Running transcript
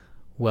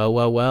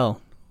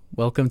Well.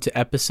 Welcome to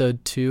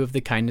episode 2 of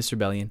the Kindness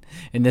Rebellion.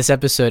 In this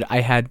episode,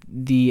 I had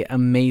the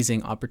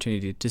amazing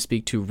opportunity to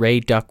speak to Ray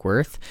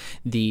Duckworth,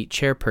 the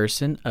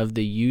chairperson of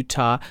the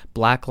Utah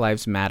Black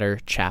Lives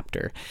Matter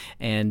chapter.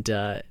 And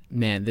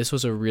man, this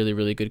was a really,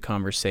 really good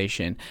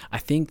conversation. I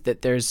think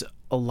that there's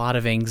a lot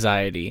of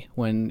anxiety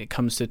when it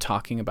comes to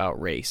talking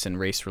about race and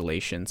race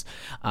relations.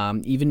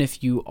 Even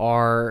if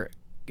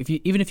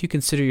you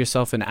consider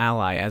yourself an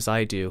ally, as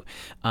I do,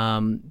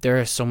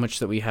 there's so much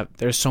that we have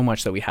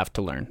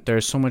to learn.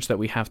 There's so much that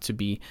we have to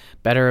be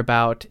better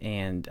about,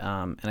 and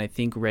I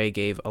think Ray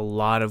gave a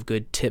lot of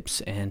good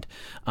tips and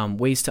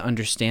ways to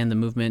understand the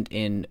movement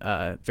in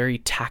very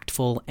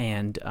tactful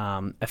and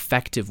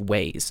effective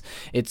ways.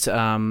 It's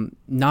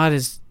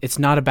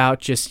not about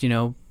just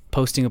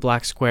posting a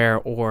black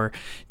square or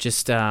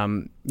just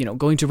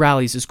going to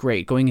rallies is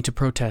great, going into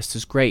protests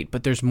is great,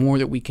 but there's more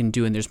that we can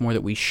do and there's more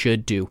that we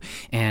should do.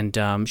 And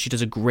she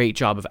does a great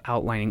job of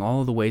outlining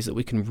all of the ways that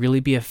we can really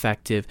be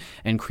effective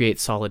and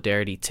create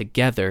solidarity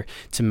together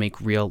to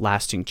make real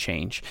lasting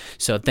change.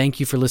 So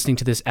thank you for listening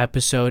to this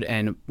episode,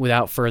 and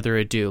without further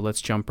ado, let's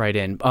jump right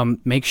in.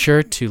 Make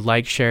sure to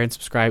like, share, and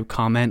subscribe,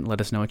 comment,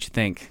 let us know what you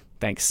think.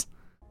 Thanks.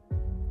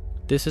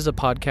 This is a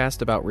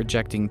podcast about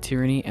rejecting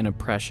tyranny and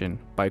oppression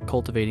by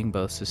cultivating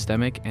both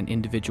systemic and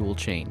individual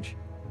change.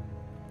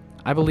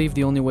 I believe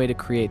the only way to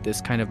create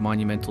this kind of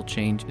monumental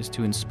change is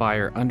to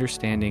inspire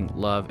understanding,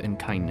 love, and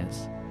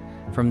kindness.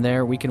 From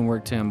there, we can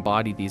work to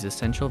embody these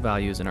essential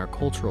values in our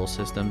cultural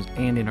systems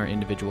and in our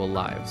individual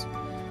lives.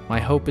 My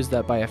hope is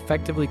that by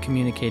effectively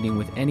communicating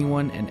with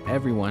anyone and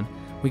everyone,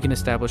 we can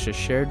establish a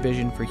shared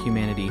vision for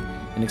humanity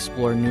and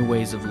explore new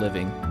ways of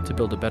living to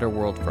build a better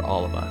world for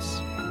all of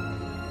us.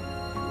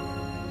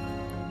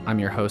 I'm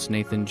your host,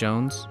 Nathan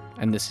Jones,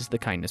 and this is the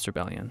Kindness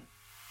Rebellion.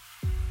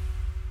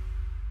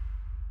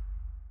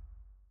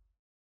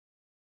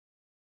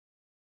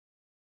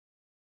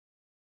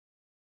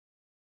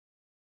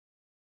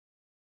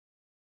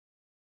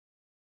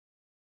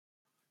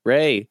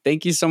 Ray,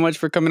 thank you so much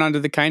for coming on to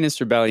the Kindness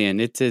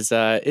Rebellion. It is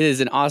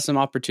an awesome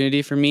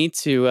opportunity for me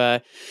to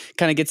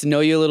kind of get to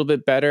know you a little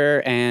bit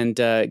better and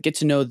get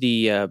to know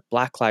the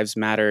Black Lives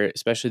Matter,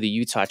 especially the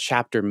Utah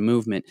chapter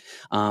movement,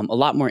 a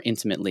lot more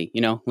intimately.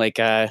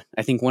 I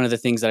think one of the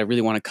things that I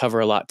really want to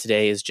cover a lot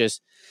today is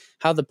just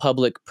how the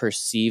public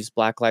perceives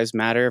Black Lives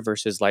Matter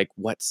versus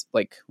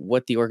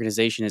what the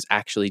organization is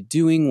actually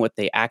doing, what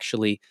they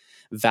actually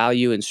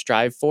value and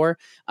strive for.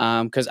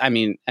 Because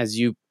as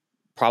you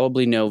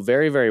probably know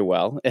very, very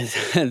well,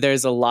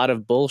 there's a lot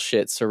of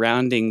bullshit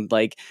surrounding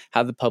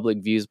how the public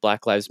views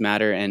Black Lives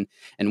Matter and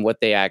what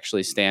they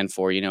actually stand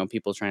for.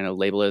 People trying to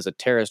label it as a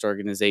terrorist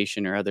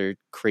organization or other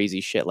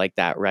crazy shit like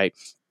that, right?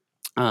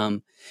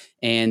 And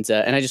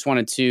I just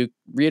wanted to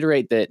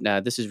reiterate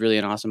that this is really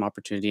an awesome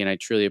opportunity, and I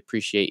truly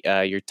appreciate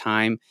your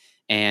time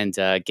and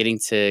getting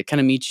to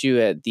kind of meet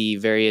you at the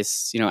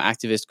various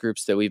activist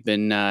groups that we've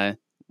been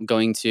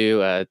going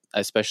to.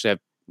 Especially,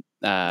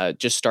 I've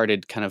just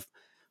started kind of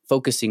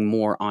focusing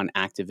more on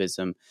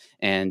activism,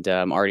 and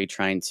already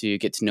trying to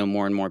get to know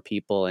more and more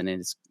people, and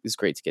it's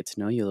great to get to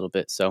know you a little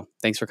bit. So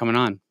thanks for coming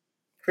on.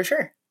 For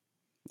sure.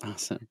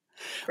 Awesome.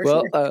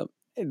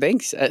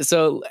 Thanks.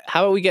 So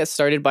how about we get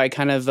started by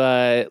kind of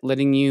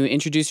letting you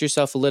introduce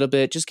yourself a little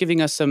bit, just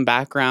giving us some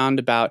background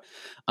about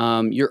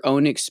your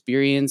own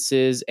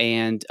experiences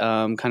and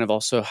kind of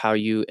also how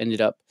you ended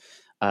up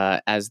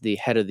as the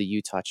head of the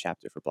Utah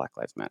chapter for Black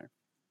Lives Matter.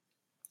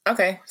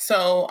 Okay,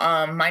 so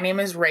my name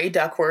is Ray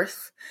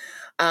Duckworth,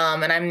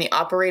 and I'm the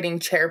operating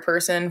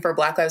chairperson for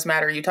Black Lives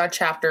Matter Utah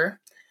chapter.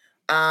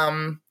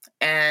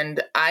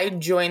 And I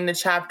joined the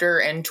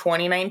chapter in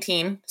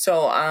 2019.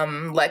 So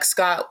Lex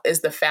Scott is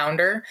the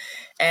founder,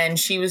 and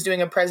she was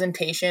doing a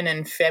presentation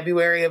in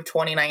February of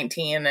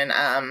 2019.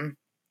 And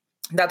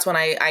that's when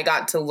I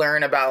got to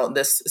learn about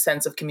this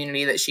sense of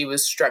community that she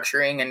was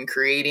structuring and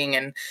creating.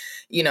 And,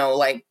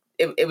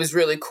 it was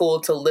really cool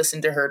to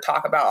listen to her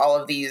talk about all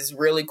of these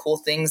really cool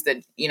things that,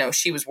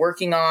 she was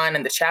working on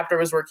and the chapter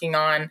was working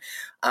on,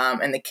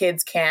 and the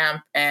kids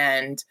camp.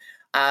 And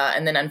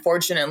then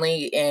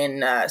unfortunately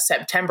in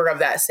September of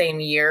that same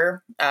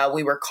year,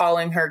 we were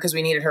calling her because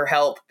we needed her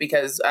help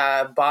because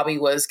Bobby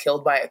was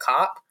killed by a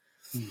cop.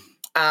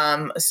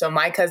 So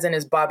my cousin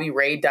is Bobby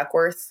Ray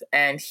Duckworth,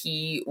 and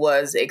he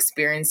was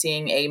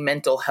experiencing a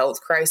mental health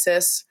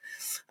crisis.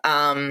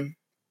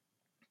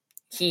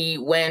 He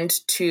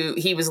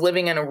was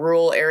living in a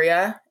rural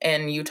area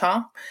in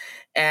Utah,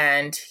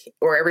 and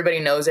where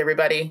everybody knows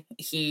everybody.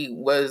 He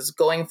was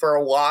going for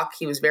a walk.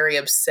 He was very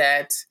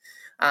upset.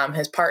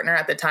 His partner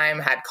at the time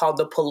had called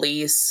the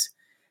police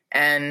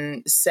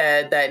and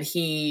said that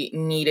she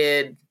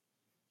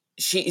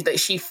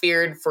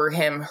feared for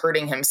him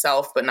hurting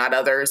himself, but not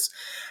others.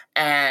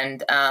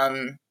 And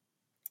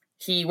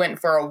he went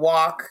for a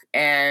walk,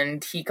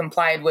 and he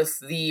complied with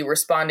the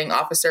responding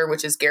officer,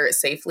 which is Garrett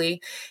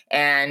Safely.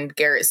 And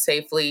Garrett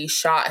Safely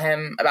shot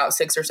him about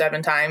 6 or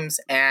 7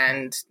 times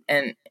and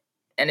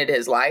ended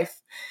his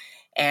life.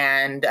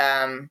 And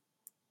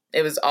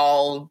it was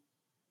all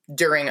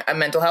during a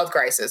mental health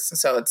crisis.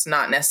 So it's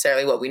not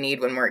necessarily what we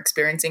need when we're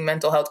experiencing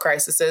mental health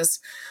crises.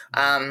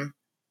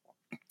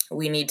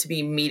 We need to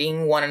be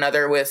meeting one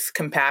another with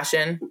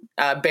compassion,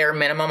 bare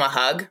minimum, a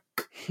hug,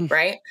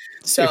 right?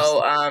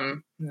 So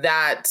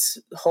that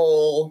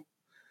whole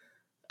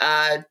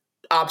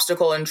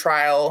obstacle and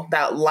trial,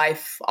 that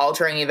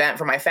life-altering event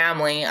for my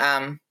family,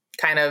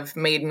 kind of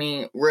made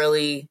me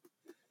really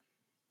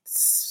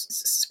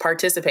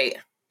participate,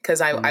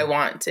 because I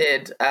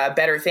wanted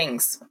better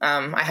things.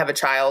 I have a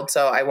child,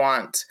 so I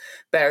want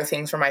better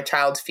things for my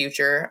child's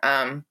future.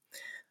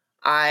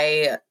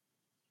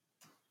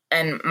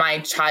 And my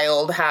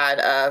child had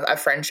a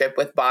friendship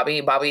with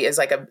Bobby. Bobby is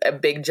like a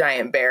big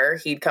giant bear.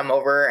 He'd come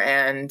over,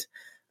 and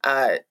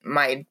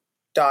my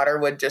daughter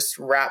would just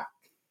wrap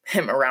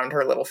him around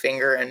her little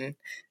finger, and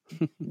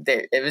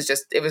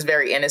it was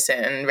very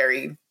innocent and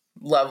very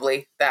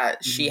lovely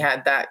that she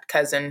had that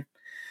cousin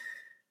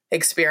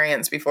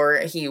experience before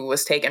he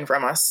was taken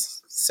from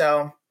us.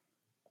 So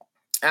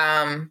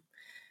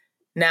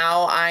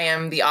now I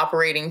am the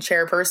operating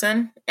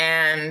chairperson,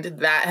 and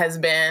that has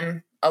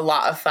been a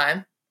lot of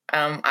fun.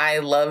 I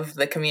love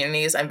the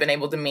communities I've been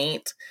able to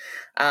meet.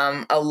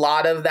 A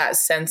lot of that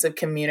sense of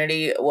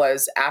community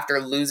was after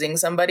losing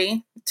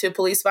somebody to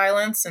police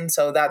violence. And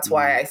so that's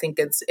why I think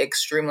it's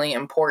extremely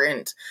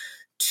important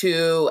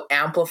to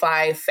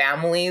amplify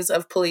families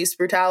of police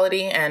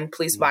brutality and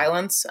police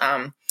violence,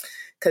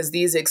 because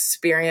these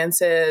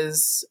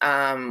experiences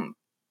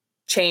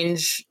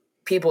change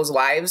people's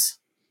lives.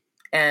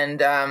 And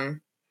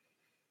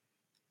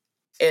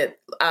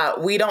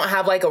we don't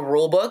have like a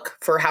rule book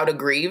for how to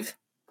grieve,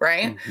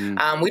 right?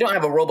 We don't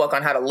have a rule book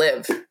on how to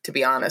live, to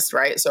be honest,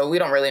 right? So we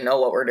don't really know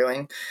what we're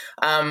doing.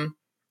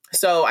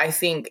 So I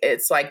think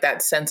it's like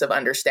that sense of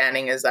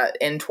understanding is that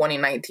in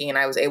 2019,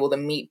 I was able to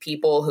meet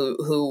people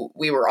who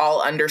we were all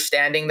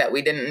understanding that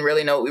we didn't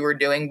really know what we were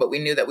doing, but we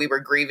knew that we were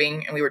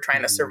grieving and we were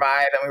trying to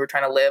survive and we were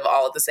trying to live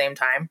all at the same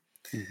time.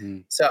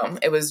 So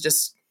it was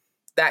just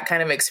that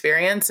kind of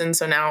experience. And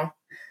so now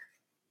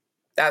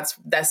that's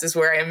just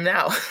where I am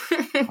now.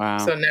 Wow.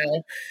 So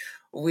now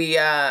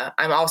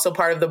I'm also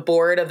part of the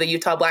board of the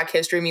Utah Black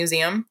History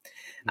Museum.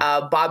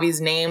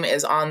 Bobby's name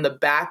is on the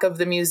back of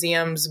the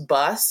museum's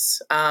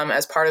bus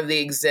as part of the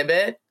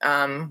exhibit.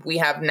 We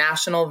have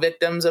national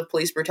victims of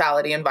police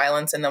brutality and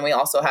violence, and then we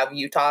also have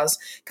Utah's,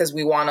 because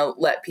we want to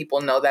let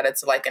people know that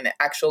it's like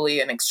actually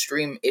an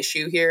extreme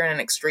issue here and an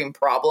extreme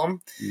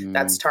problem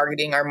that's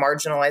targeting our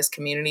marginalized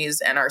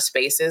communities and our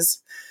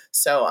spaces.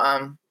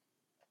 So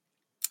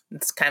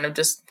it's kind of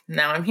just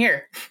now I'm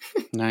here.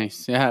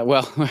 Nice. Yeah.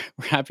 Well, we're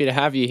happy to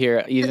have you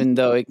here, even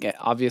though it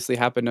obviously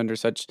happened under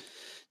such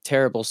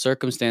terrible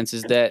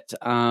circumstances that,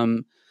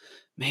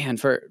 man,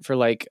 for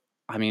like,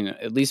 I mean,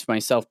 at least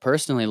myself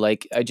personally,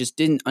 like I just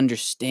didn't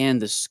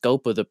understand the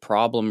scope of the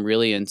problem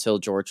really until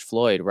George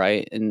Floyd.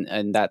 Right.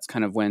 And that's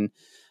kind of when,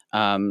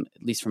 at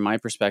least from my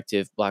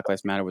perspective, Black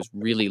Lives Matter was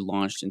really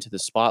launched into the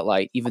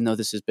spotlight, even though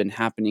this has been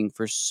happening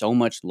for so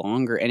much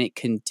longer and it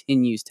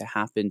continues to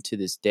happen to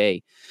this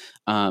day.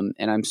 And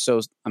I'm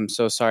so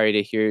sorry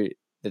to hear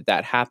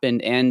that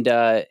happened. And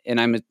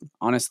I'm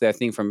honestly, I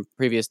think from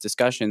previous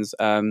discussions,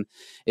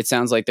 it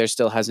sounds like there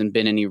still hasn't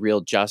been any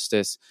real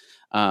justice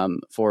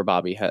for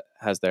Bobby.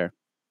 Has there?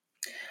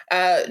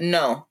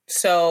 No.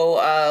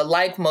 So,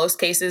 like most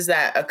cases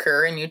that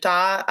occur in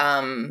Utah,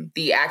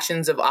 the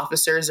actions of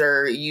officers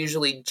are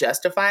usually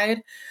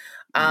justified.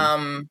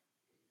 And,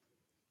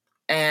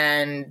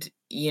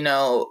 you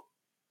know,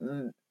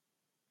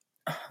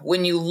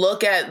 when you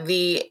look at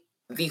the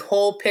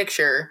whole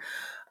picture,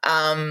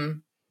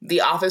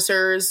 the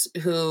officers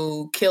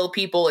who kill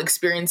people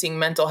experiencing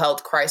mental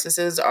health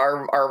crises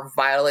are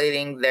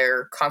violating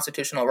their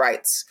constitutional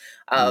rights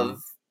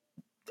of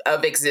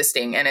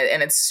existing, and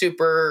it's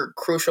super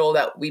crucial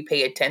that we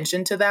pay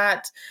attention to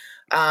that,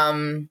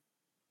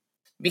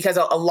 because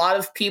a lot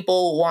of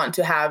people want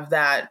to have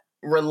that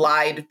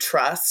relied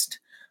trust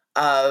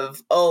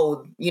of,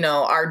 oh, you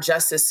know, our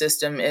justice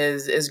system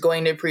is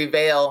going to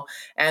prevail,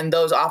 and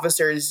those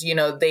officers, you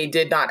know, they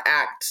did not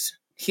act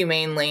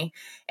humanely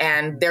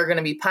and they're going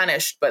to be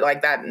punished, but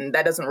like that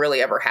doesn't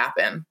really ever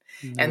happen.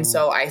 And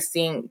so I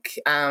think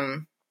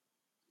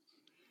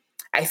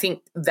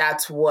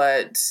that's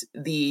what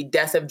the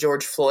death of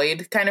George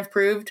Floyd kind of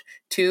proved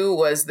too,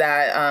 was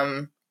that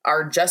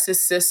our justice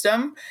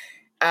system,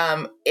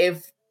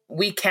 if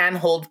we can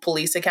hold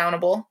police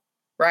accountable,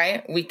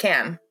 right? We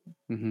can.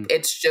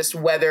 It's just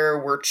whether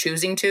we're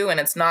choosing to, and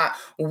it's not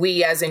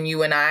we as in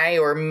you and I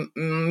or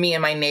me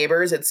and my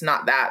neighbors. It's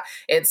not that.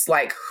 It's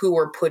like who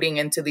we're putting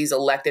into these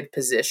elected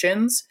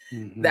positions,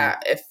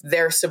 that if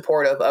they're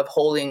supportive of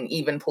holding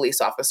even police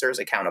officers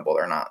accountable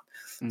or not.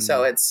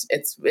 So it's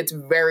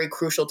very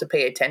crucial to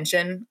pay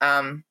attention.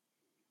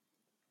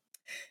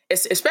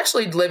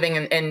 Especially living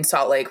in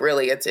Salt Lake,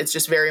 really, it's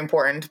just very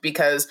important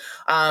because,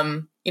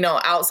 you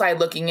know, outside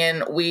looking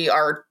in, we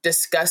are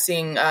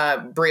discussing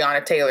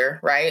Breonna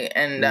Taylor, right?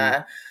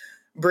 And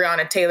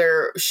Breonna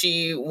Taylor,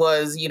 she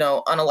was, you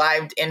know,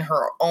 unalived in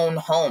her own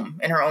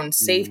home, in her own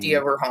safety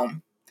of her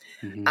home.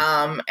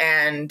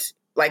 And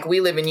like we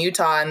live in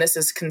Utah and this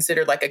is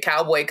considered like a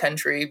cowboy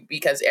country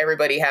because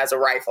everybody has a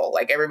rifle.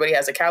 Like everybody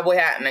has a cowboy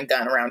hat and a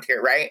gun around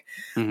here, right?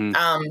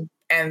 Mm-hmm.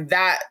 And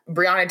that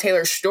Breonna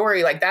Taylor's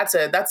story, like that's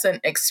an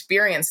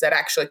experience that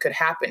actually could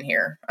happen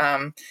here.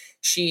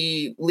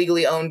 She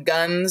legally owned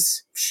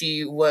guns.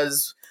 She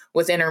was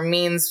within her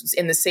means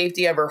in the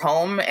safety of her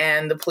home,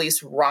 and the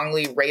police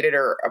wrongly raided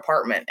her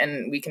apartment.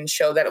 And we can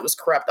show that it was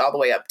corrupt all the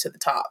way up to the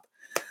top.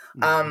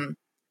 Mm-hmm.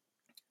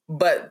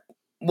 But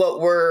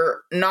what we're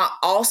not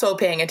also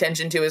paying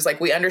attention to is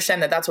like, we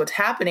understand that that's what's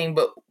happening,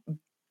 but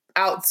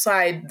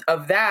outside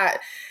of that,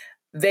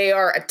 they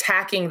are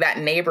attacking that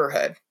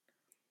neighborhood.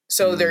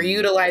 So they're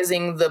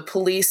utilizing the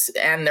police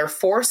and their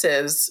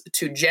forces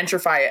to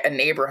gentrify a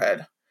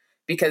neighborhood,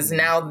 because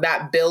now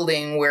that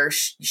building where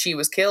she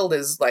was killed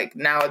is like,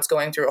 now it's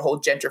going through a whole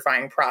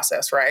gentrifying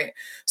process, right?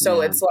 So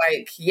it's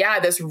like,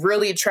 yeah, this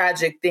really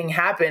tragic thing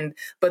happened,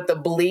 but the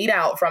bleed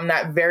out from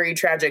that very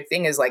tragic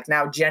thing is like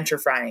now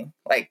gentrifying.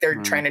 Like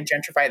they're trying to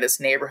gentrify this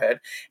neighborhood.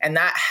 And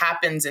that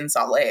happens in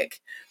Salt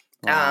Lake.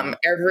 Wow.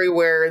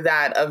 Everywhere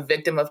that a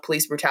victim of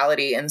police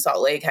brutality in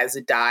Salt Lake has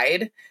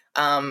died,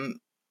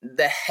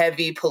 the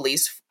heavy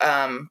police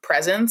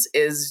presence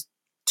is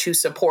to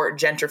support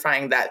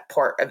gentrifying that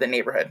part of the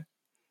neighborhood.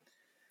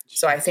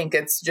 So I think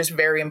it's just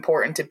very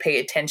important to pay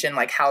attention,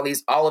 like how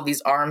all of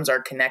these arms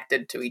are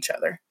connected to each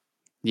other.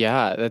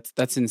 Yeah,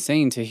 that's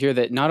insane to hear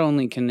that not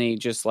only can they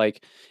just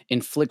like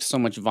inflict so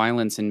much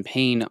violence and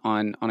pain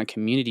on a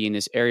community in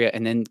this area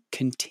and then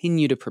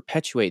continue to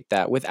perpetuate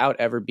that without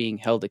ever being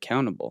held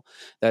accountable.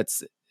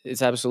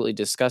 It's absolutely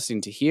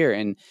disgusting to hear.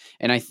 And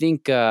I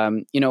think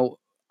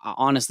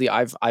honestly,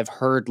 I've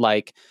heard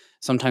like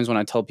sometimes when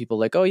I tell people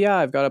like, oh yeah,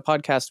 I've got a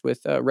podcast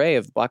with Ray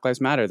of Black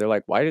Lives Matter, they're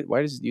like, why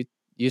does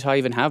Utah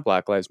even have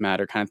Black Lives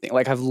Matter kind of thing?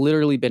 Like I've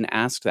literally been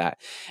asked that,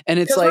 and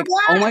it's like,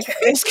 oh my,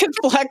 it's because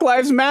Black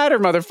Lives Matter,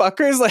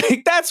 motherfuckers.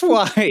 Like that's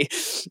why.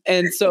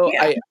 And so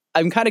Yeah.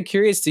 I'm kind of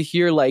curious to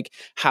hear like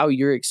how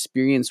your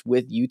experience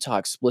with Utah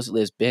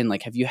explicitly has been.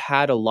 Like, have you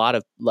had a lot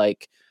of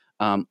like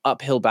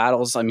uphill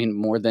battles? I mean,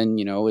 more than,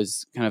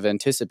 is kind of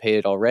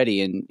anticipated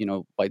already in,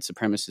 white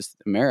supremacist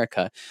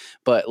America.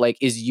 But like,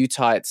 is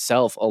Utah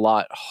itself a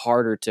lot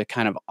harder to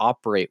kind of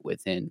operate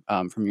within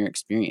from your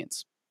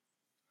experience?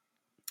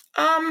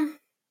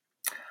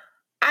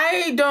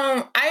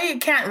 I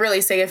can't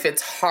really say if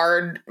it's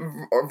hard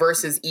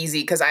versus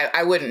easy, because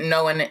I wouldn't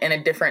know in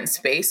a different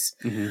space.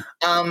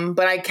 Mm-hmm.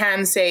 But I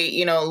can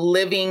say,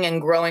 living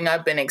and growing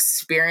up and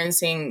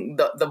experiencing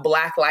the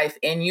Black life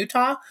in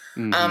Utah,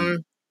 Mm-hmm.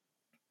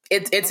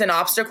 it's an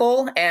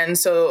obstacle. And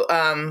so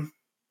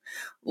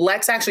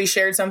Lex actually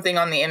shared something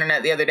on the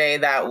internet the other day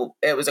that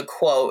it was a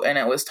quote, and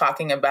it was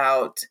talking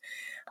about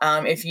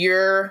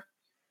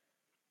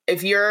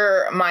if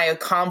you're my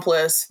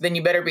accomplice, then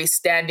you better be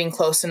standing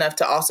close enough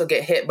to also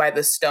get hit by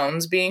the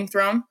stones being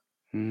thrown.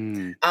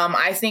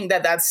 I think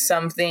that that's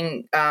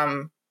something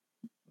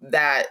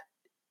that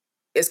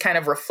is kind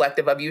of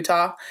reflective of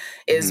Utah,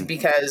 is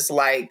because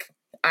like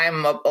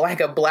I'm like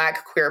a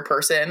Black queer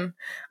person.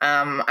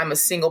 I'm a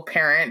single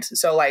parent.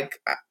 So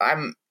like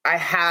I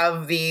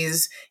have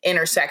these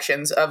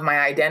intersections of my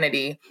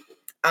identity.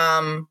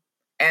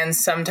 And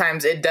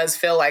sometimes it does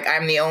feel like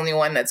I'm the only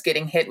one that's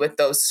getting hit with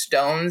those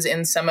stones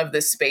in some of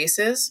the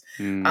spaces.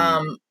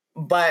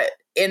 But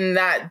in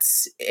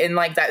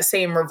like that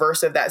same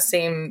reverse of that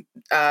same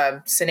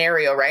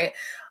scenario, right?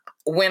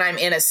 When I'm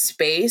in a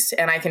space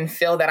and I can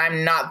feel that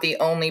I'm not the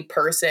only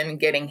person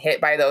getting hit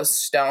by those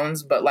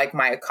stones, but like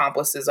my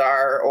accomplices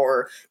are,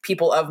 or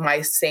people of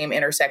my same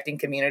intersecting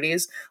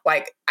communities,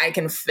 like I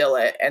can feel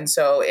it. And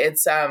so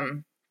it's,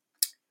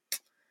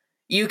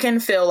 you can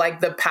feel like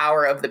the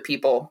power of the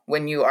people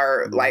when you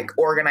are like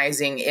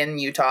organizing in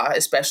Utah,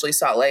 especially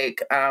Salt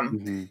Lake.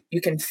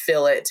 You can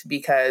feel it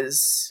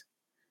because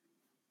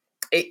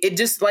it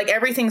just like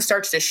everything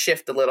starts to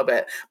shift a little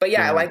bit. But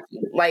yeah,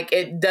 like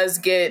it does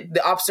get,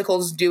 the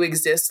obstacles do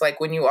exist. Like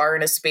when you are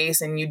in a space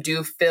and you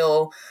do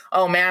feel,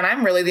 oh man,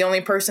 I'm really the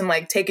only person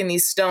like taking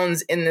these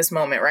stones in this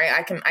moment, right?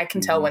 I can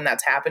tell when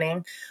that's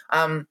happening.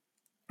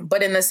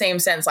 But in the same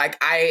sense, like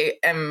I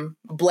am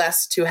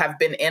blessed to have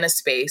been in a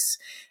space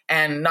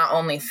and not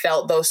only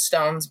felt those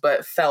stones,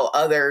 but felt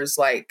others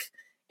like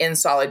in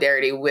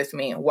solidarity with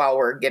me while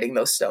we're getting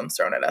those stones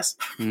thrown at us.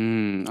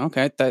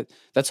 Okay,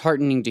 that's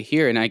heartening to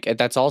hear, and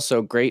that's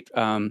also great.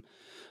 I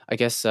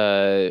guess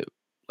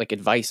like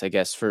advice, I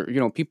guess, for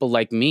people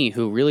like me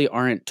who really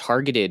aren't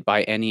targeted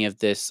by any of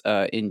this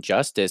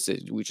injustice.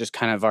 We just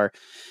kind of are,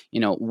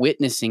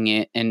 witnessing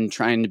it and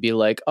trying to be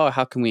like, oh,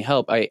 how can we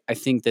help? I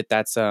think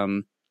that's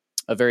a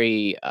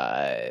very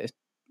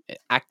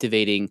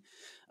activating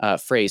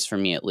phrase for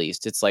me, at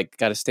least. It's like,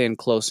 got to stand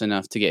close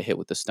enough to get hit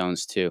with the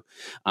stones too.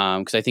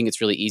 Because I think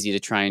it's really easy to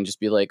try and just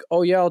be like,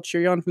 oh yeah, I'll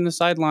cheer you on from the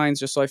sidelines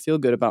just so I feel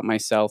good about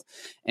myself.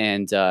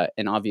 And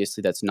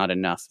obviously that's not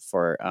enough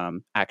for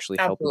actually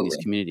helping these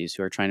communities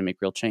who are trying to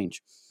make real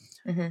change.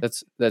 Mhm.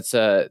 That's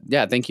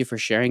yeah. Thank you for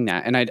sharing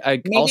that. And I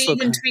Maybe also even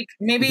kind tweak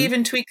maybe of,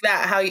 even tweak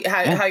that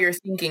yeah. how you're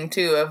thinking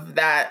too, of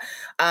that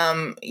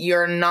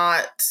you're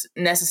not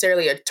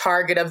necessarily a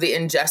target of the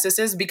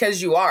injustices,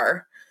 because you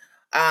are.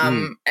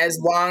 Mm, As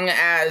long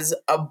as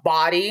a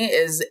body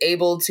is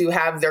able to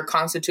have their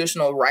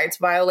constitutional rights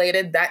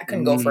violated, that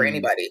can go for mm,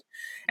 anybody.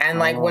 And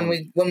like oh,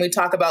 when we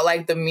talk about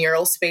like the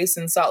mural space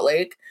in Salt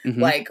Lake, mm-hmm.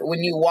 like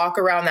when you walk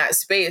around that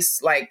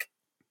space, like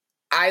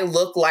I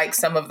look like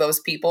some of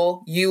those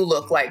people, you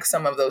look like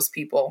some of those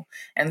people.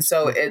 And That's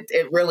so cool.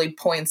 it really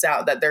points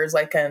out that there's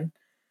like an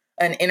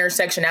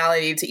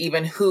intersectionality to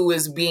even who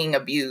is being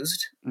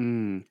abused.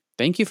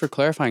 Thank you for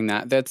clarifying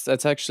that.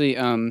 That's actually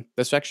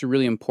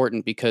really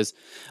important because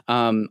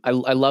I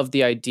love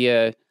the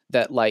idea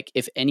that, like,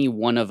 if any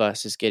one of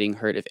us is getting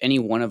hurt, if any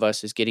one of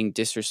us is getting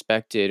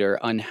disrespected or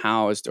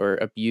unhoused or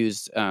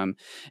abused and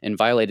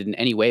violated in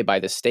any way by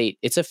the state,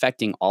 it's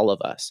affecting all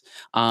of us.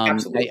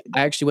 Absolutely.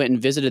 I actually went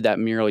and visited that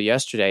mural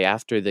yesterday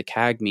after the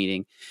CAG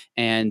meeting,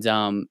 and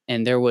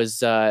there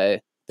was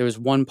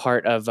one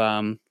part of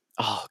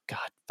oh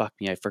God, fuck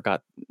me, I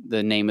forgot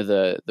the name of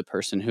the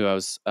person who I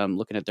was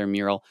looking at their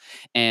mural,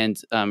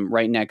 and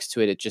right next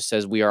to it, it just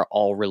says "We are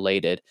all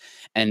related,"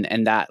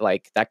 and that,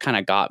 like, that kind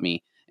of got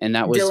me, and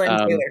that was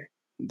Dylan Taylor.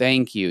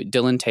 thank you,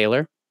 Dylan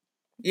Taylor.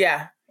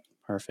 Yeah.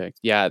 Perfect.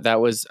 Yeah, that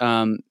was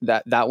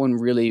that one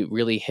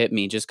really hit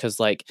me just because,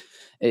 like,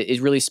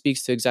 it really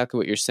speaks to exactly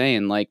what you're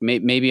saying. Like,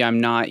 maybe I'm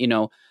not,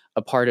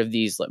 a part of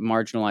these, like,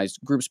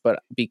 marginalized groups,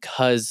 but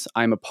because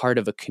I'm a part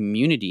of a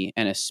community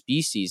and a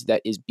species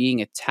that is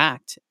being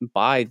attacked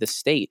by the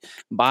state,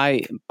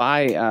 by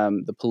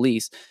the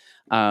police,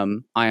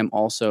 I am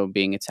also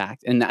being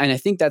attacked, and I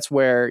think that's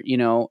where,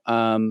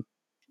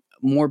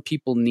 more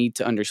people need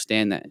to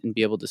understand that and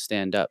be able to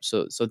stand up.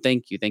 So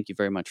thank you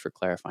very much for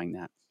clarifying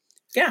that.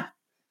 Yeah.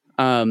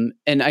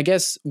 And I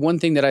guess one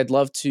thing that I'd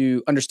love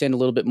to understand a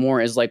little bit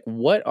more is, like,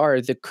 what are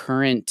the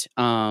current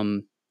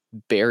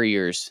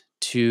barriers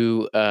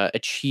to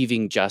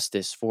achieving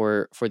justice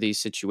for these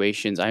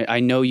situations? I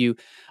know you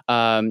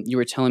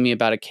were telling me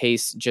about a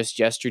case just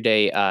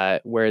yesterday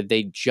where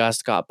they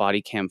just got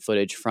body cam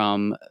footage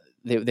from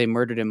they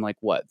murdered him, like,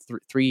 what,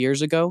 3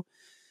 years ago?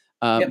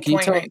 Yep, Can you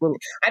tell us 2019. a little?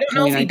 I don't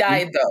know if he 2019.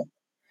 died though.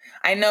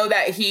 I know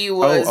that he Oh,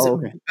 was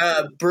oh,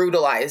 okay.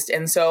 brutalized,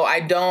 and so I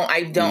don't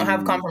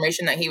have Mm.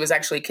 confirmation that he was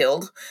actually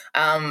killed.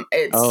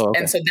 It's Oh,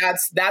 and okay. so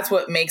that's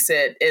what makes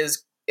it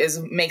is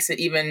makes it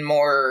even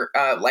more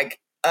like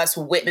us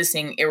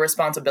witnessing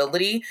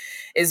irresponsibility,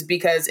 is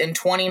because in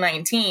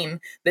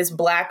 2019 this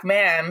black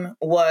man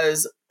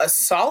was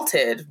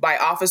assaulted by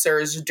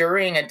officers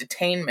during a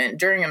detainment,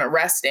 during an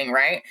arresting,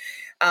 right?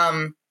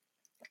 Um,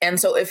 and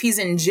so if he's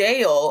in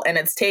jail and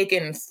it's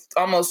taken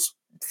almost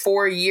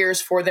 4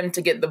 years for them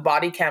to get the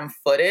body cam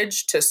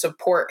footage to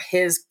support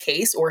his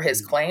case or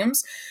his Mm.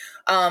 claims,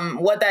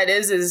 what that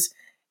is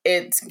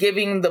it's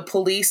giving the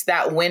police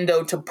that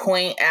window to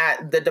point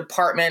at the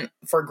department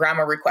for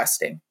grandma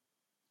requesting.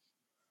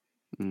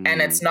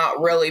 And it's Mm.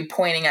 not really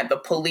pointing at the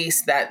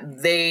police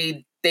that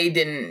they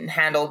didn't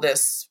handle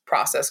this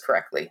process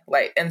correctly.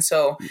 Like, and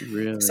so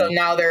Really?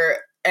 now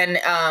they're,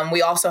 and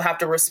we also have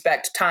to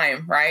respect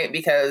time, right?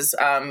 Because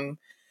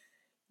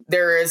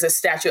there is a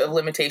statute of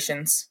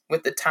limitations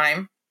with the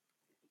time.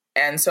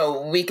 And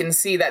so we can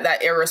see that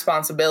that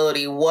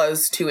irresponsibility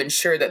was to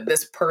ensure that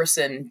this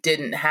person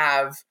didn't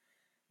have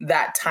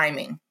that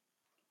timing.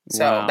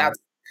 So Wow.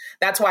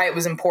 that's why it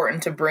was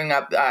important to bring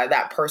up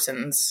that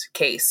person's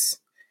case.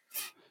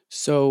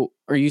 So,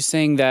 are you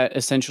saying that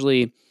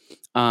essentially,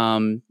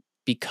 um,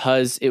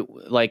 because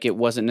it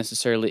wasn't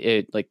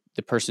necessarily like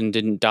the person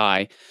didn't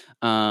die,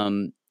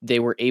 they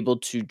were able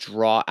to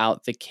draw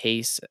out the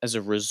case as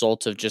a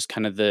result of just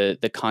kind of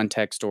the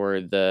context or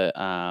the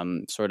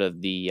sort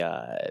of the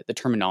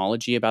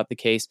terminology about the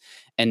case,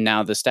 and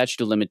now the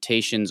statute of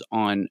limitations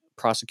on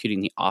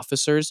prosecuting the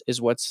officers is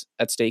what's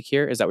at stake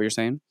here. Is that what you're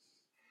saying?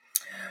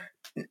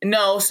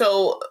 No,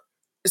 so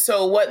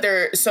what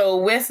they're so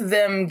with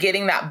them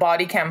getting that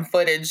body cam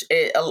footage,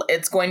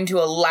 it's going to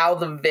allow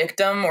the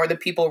victim or the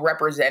people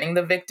representing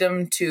the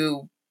victim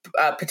to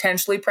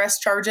potentially press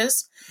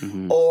charges,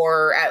 Hmm.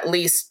 or at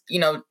least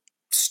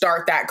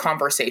start that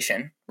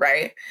conversation,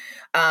 right?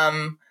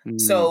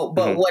 So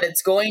but Hmm. what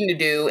it's going to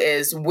do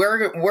is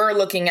we're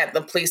looking at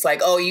the police like,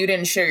 oh, you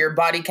didn't share your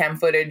body cam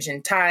footage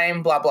in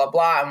time, blah blah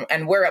blah,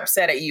 and we're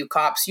upset at you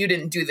cops, you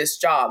didn't do this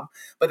job.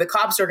 But the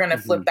cops are going to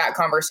flip Hmm. that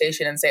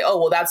conversation and say, oh,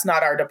 well, that's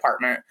not our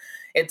department,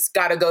 it's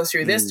got to go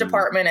through this Mm.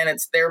 department and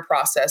it's their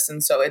process.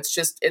 And so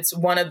it's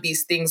one of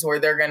these things where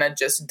they're going to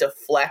just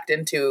deflect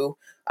into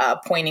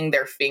pointing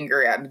their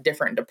finger at a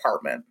different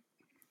department.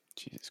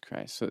 Jesus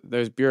Christ. So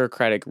there's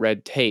bureaucratic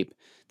red tape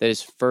that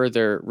is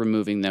further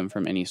removing them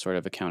from any sort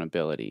of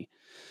accountability.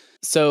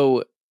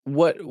 So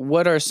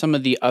what are some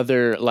of the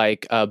other,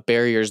 like,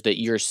 barriers that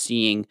you're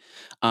seeing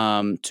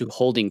to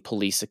holding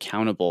police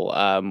accountable?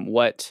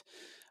 What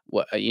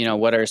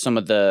are some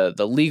of the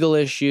legal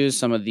issues,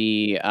 some of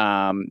the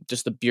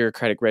just the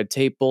bureaucratic red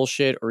tape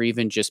bullshit, or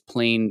even just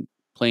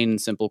plain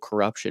and simple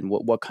corruption?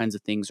 What kinds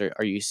of things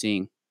are you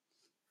seeing?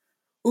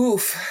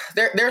 Oof,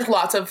 there's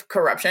lots of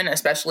corruption,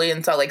 especially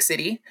in Salt Lake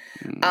City.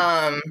 Mm.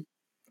 Um,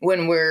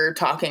 when we're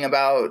talking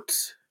about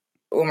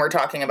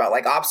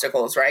like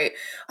obstacles, right?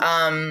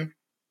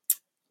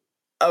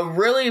 A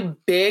really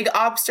big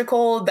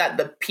obstacle that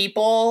the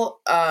people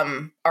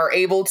are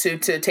able to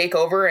take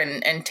over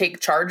and take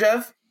charge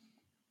of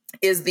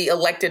is the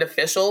elected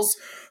officials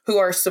who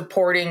are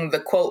supporting the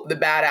quote the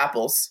bad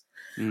apples.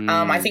 I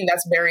Mm. think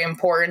that's very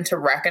important to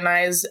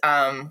recognize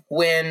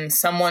when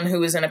someone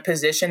who is in a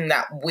position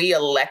that we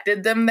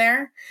elected them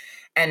there,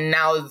 and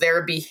now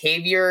their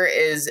behavior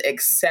is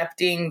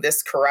accepting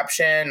this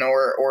corruption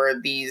or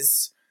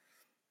these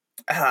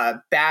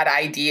bad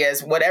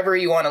ideas, whatever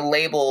you want to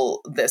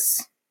label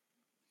this,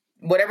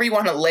 whatever you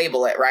want to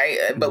label it, right?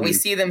 But we Mm-hmm.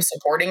 see them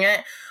supporting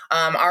it.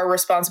 Our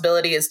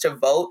responsibility is to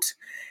vote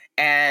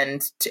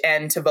and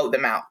to vote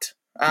them out.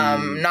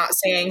 Mm. Not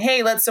saying,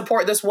 hey, let's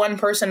support this one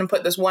person and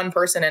put this one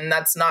person. And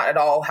that's not at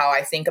all how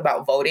I think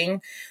about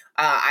voting.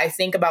 I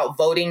think about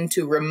voting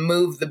to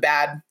remove the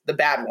bad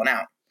one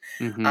out.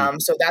 Mm-hmm.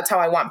 So that's how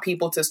I want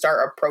people to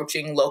start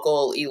approaching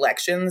local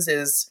elections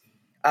is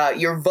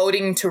you're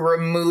voting to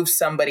remove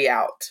somebody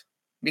out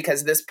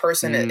because this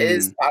person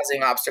is Mm.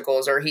 causing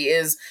obstacles or he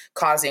is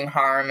causing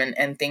harm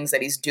and things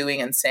that he's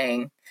doing and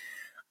saying.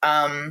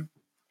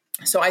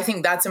 So I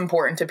think that's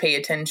important to pay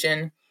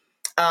attention.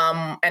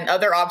 And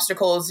other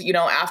obstacles,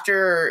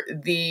 after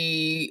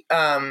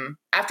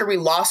we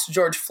lost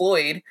George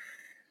Floyd,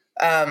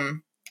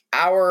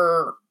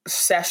 our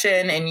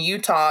session in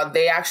Utah,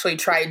 they actually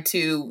tried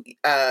to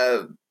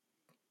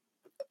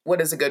what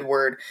is a good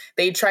word?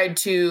 They tried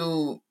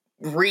to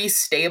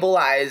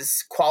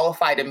restabilize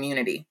qualified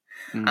immunity.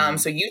 Mm.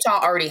 So Utah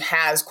already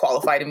has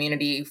qualified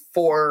immunity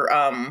for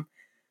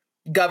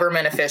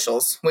government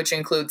officials, which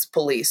includes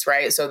police,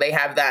 right? So they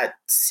have that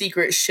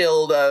secret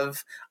shield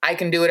of I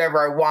can do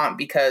whatever I want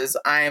because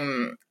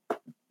I'm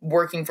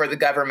working for the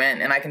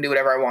government and I can do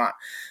whatever I want.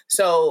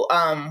 So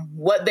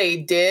what they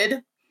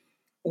did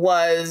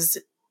was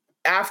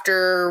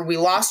after we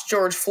lost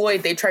George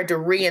Floyd, they tried to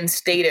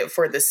reinstate it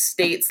for the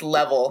state's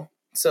level.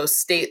 So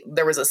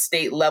there was a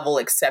state level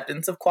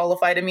acceptance of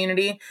qualified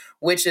immunity,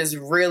 which is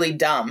really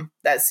dumb.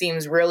 That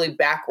seems really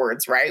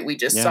backwards, right? We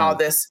just saw Yeah.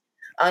 this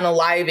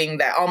unaliving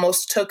that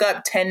almost took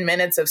up 10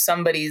 minutes of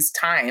somebody's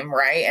time,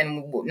 right?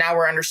 And now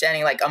we're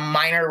understanding like a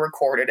minor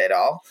recorded it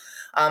all.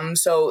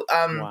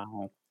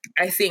 Wow.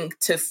 I think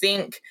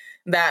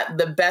that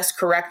the best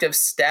corrective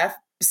step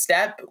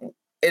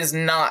is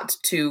not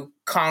to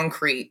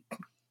concrete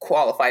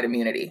qualified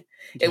immunity.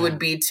 It Yeah. would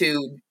be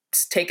to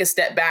take a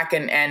step back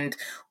and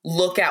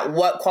look at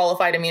what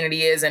qualified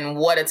immunity is and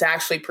what it's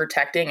actually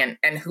protecting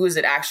and who is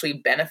it actually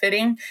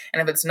benefiting.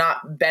 And if it's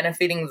not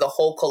benefiting the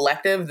whole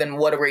collective, then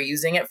what are we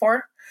using it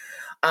for?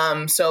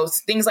 So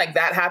things like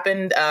that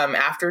happened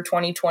after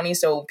 2020.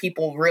 So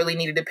people really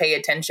needed to pay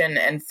attention.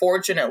 And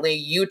fortunately,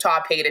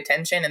 Utah paid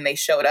attention and they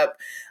showed up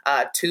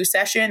to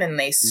session and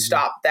they Mm-hmm.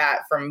 stopped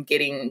that from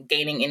gaining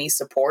any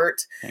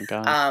support Thank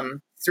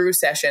God. through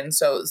session.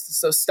 So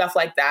stuff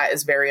like that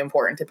is very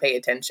important to pay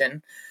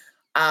attention.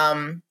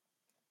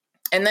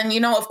 And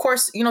then, of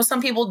course,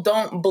 some people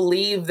don't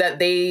believe that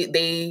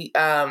they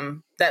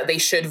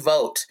should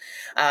vote.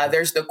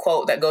 There's the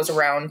quote that goes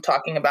around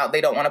talking about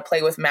they don't want to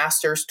play with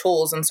master's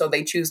tools, and so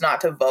they choose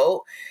not to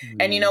vote.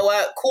 And you Mm. know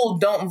what? Cool,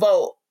 don't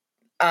vote.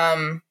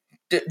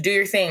 Do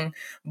your thing.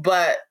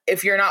 But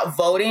if you're not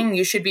voting,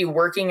 you should be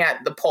working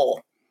at the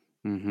poll,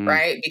 Mm-hmm.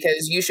 right?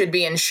 Because you should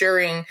be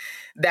ensuring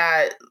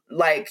that,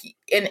 like,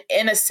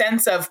 in a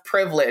sense of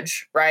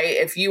privilege, right?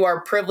 If you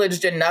are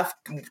privileged enough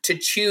to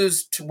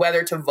choose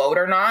whether to vote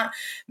or not,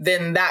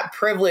 then that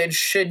privilege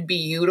should be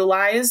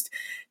utilized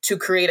to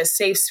create a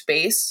safe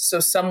space so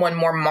someone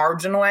more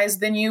marginalized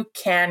than you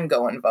can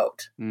go and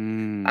vote.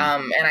 Mm.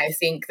 And I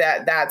think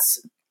that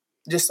that's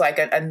just like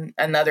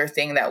another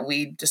thing that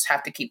we just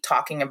have to keep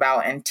talking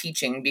about and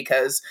teaching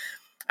because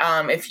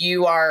if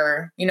you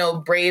are,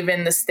 brave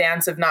in the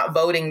stance of not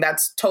voting,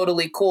 that's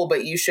totally cool.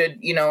 But you should,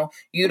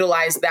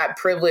 utilize that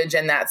privilege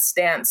and that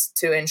stance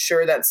to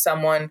ensure that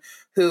someone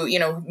who,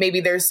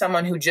 maybe there's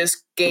someone who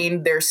just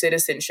gained their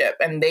citizenship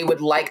and they would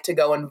like to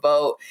go and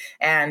vote.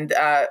 And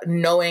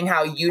knowing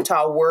how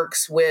Utah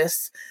works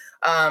with,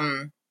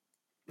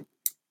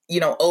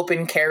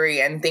 open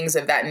carry and things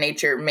of that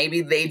nature,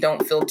 maybe they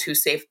don't feel too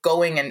safe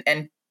going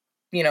and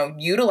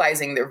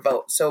utilizing their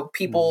vote. So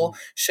people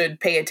should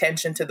pay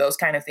attention to those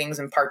kind of things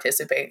and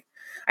participate.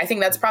 I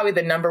think that's probably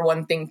the number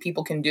one thing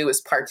people can do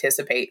is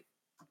participate.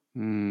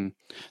 Mm.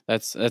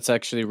 That's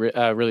actually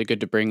really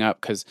good to bring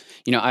up because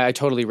I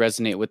totally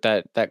resonate with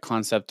that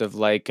concept of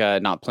like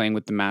not playing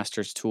with the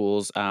master's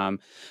tools.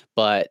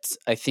 But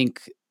I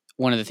think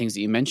one of the things that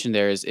you mentioned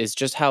there is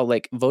just how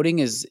like voting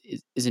is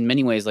in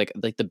many ways like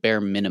the bare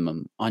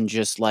minimum on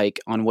just like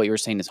on what you were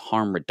saying is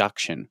harm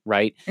reduction,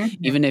 right?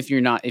 Mm-hmm. Even if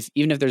you're not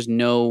even if there's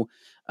no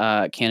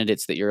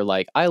candidates that you're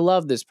like, I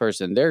love this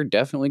person, they're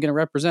definitely going to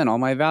represent all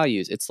my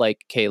values. It's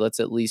like, okay, let's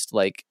at least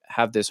like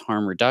have this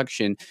harm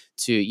reduction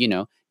to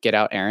get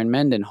out Aaron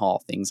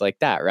Mendenhall, things like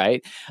that,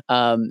 right?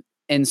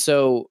 And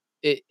so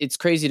it's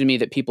crazy to me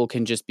that people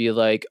can just be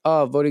like,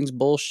 oh, voting's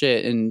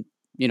bullshit, and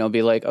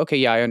be like, okay,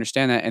 yeah, I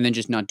understand that, and then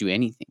just not do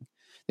anything.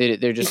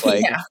 They're just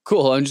like, Yeah.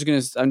 cool, I'm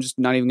just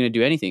not even gonna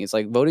do anything. It's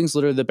like voting's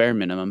literally the bare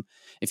minimum.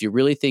 If you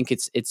really think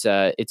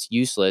it's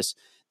useless,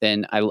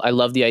 then I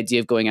love the idea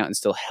of going out and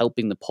still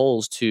helping the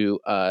polls to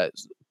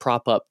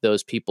prop up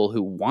those people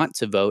who want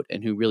to vote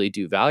and who really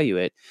do value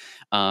it,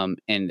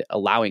 and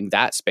allowing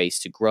that space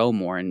to grow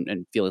more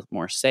and feel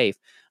more safe.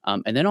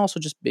 And then also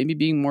just maybe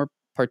being more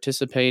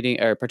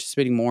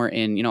participating more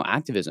in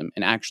activism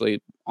and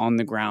actually on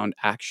the ground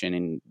action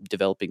and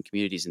developing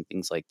communities and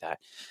things like that.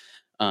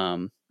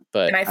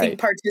 But And I think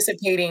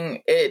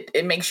participating,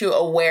 it makes you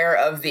aware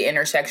of the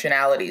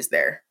intersectionalities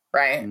there,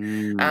 right?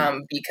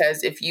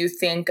 Because if you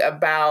think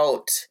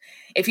about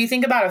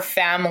a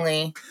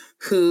family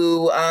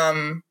who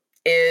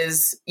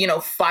is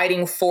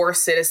fighting for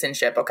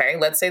citizenship, okay,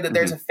 let's say that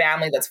there's a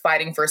family that's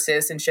fighting for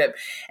citizenship,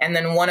 and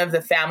then one of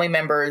the family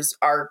members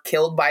are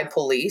killed by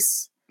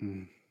police.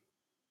 You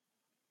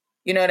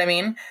know what I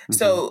mean?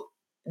 So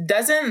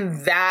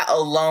doesn't that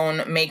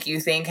alone make you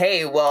think,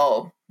 hey,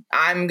 well,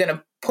 I'm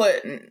gonna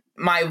put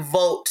my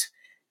vote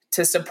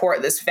to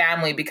support this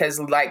family because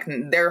like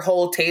their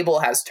whole table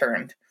has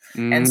turned.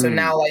 And so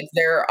now like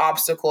their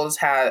obstacles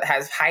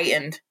has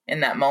heightened in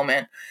that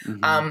moment.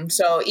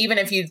 So even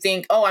if you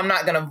think, oh, I'm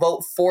not going to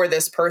vote for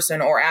this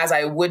person or as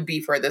I would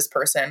be for this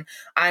person,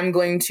 I'm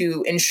going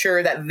to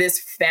ensure that this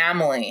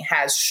family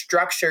has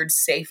structured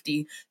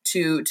safety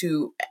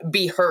to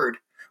be heard,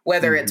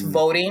 whether it's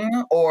voting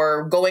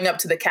or going up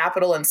to the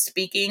Capitol and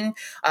speaking,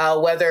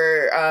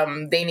 whether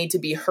they need to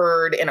be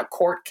heard in a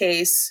court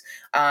case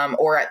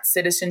or at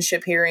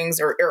citizenship hearings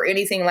or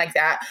anything like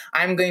that.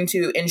 I'm going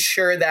to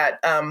ensure that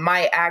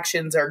my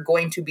actions are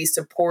going to be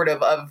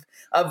supportive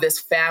of this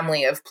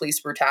family of police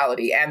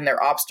brutality and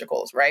their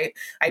obstacles, right?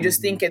 I just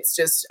think it's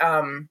just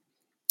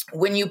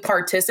when you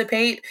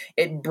participate,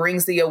 it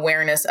brings the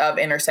awareness of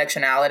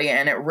intersectionality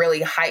and it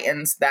really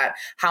heightens that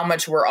how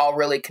much we're all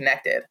really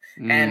connected.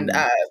 And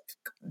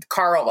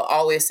Carl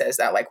always says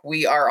that, like,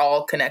 we are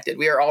all connected,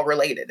 we are all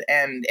related,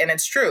 and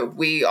it's true.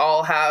 We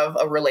all have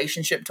a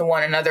relationship to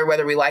one another,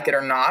 whether we like it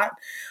or not.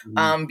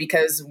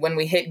 Because when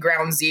we hit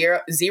ground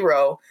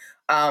zero,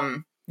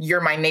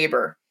 you're my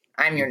neighbor,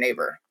 I'm your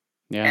neighbor.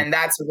 Yeah. And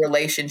that's a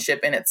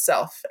relationship in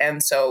itself.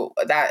 And so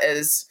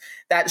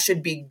that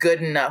should be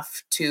good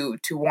enough to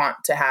want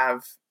to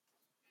have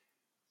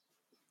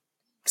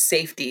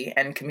safety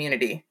and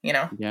community,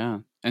 Yeah.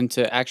 And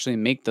to actually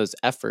make those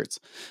efforts.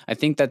 I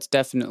think that's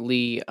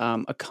definitely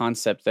a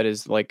concept that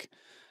is like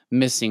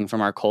missing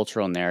from our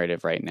cultural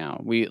narrative right now.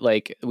 We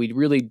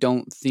really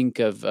don't think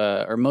of,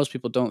 or most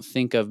people don't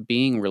think of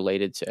being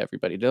related to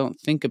everybody. They don't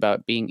think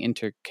about being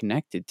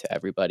interconnected to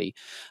everybody.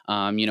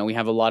 We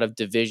have a lot of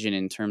division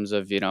in terms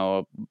of,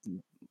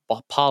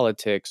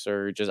 politics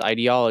or just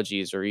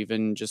ideologies or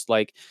even just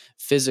like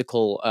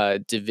physical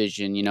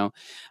division.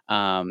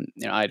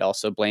 I'd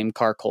also blame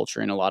car culture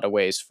in a lot of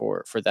ways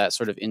for that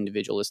sort of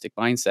individualistic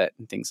mindset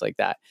and things like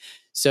that.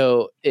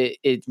 So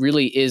it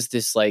really is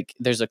this, like,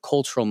 there's a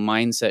cultural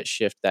mindset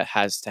shift that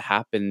has to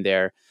happen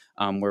there,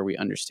 where we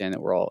understand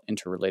that we're all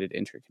interrelated,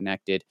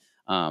 interconnected,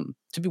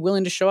 to be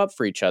willing to show up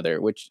for each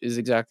other, which is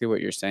exactly what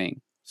you're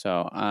saying.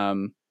 So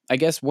I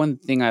guess one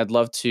thing I'd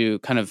love to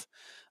kind of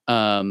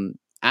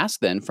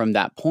ask then from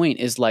that point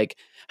is, like,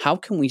 how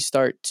can we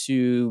start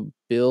to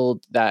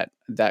build that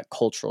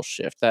cultural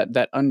shift,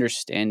 that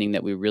understanding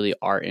that we really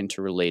are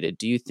interrelated?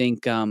 Do you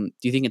think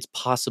it's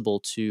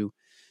possible to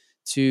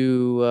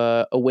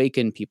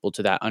awaken people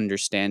to that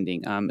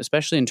understanding,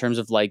 especially in terms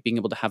of like being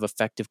able to have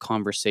effective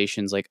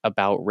conversations like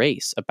about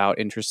race, about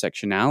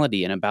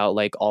intersectionality, and about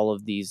like all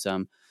of these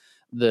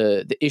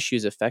the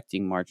issues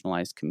affecting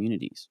marginalized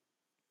communities?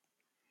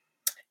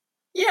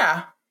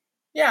 Yeah.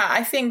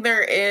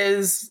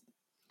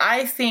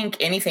 I think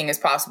anything is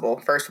possible,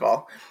 first of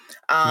all.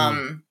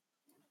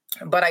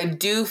 But I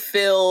do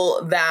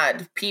feel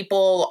that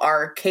people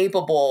are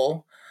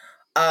capable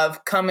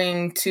of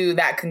coming to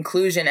that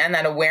conclusion and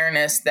that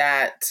awareness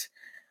that,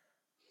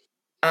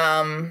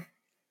 like,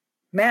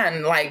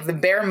 the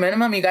bare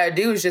minimum you got to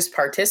do is just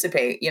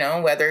participate,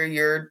 whether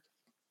you're,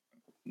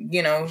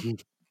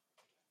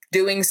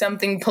 doing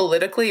something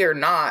politically or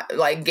not,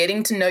 like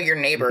getting to know your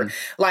neighbor.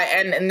 Like,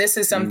 and this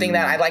is something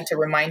that I like to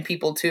remind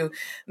people too.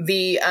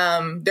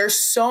 There's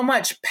so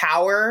much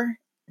power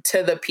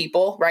to the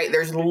people, right?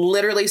 There's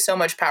literally so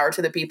much power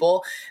to the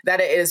people that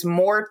it is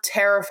more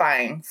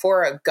terrifying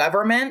for a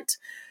government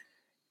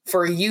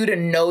for you to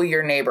know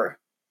your neighbor.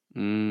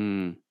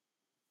 And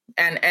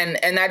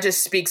that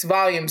just speaks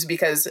volumes,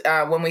 because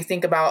when we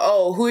think about,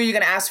 oh, who are you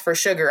going to ask for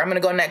sugar? I'm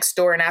going to go next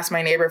door and ask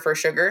my neighbor for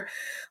sugar.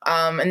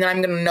 And then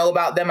I'm going to know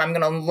about them. I'm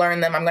going to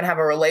learn them. I'm going to have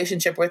a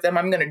relationship with them.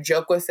 I'm going to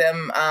joke with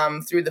them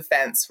through the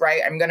fence,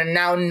 right? I'm going to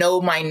now know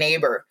my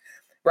neighbor,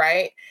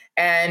 right?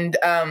 And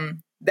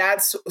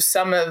that's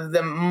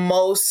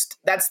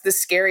that's the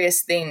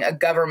scariest thing a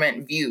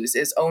government views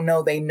is, oh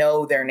no, they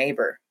know their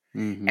neighbor.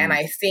 And Mm-hmm.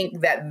 I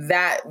think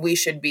that we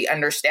should be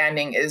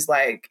understanding is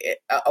like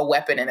a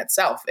weapon in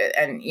itself.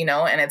 And,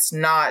 and it's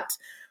not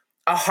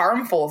a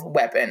harmful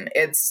weapon.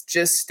 It's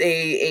just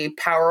a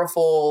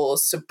powerful,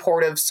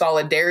 supportive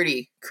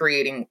solidarity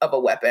creating of a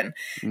weapon.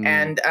 Mm-hmm.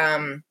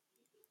 And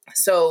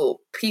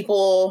so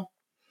people,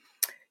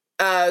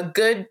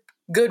 good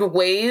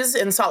ways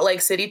in Salt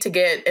Lake City to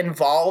get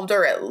involved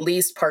or at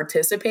least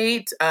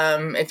participate.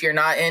 If you're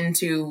not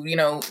into,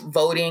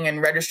 voting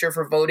and register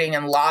for voting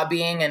and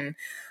lobbying and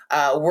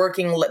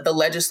working the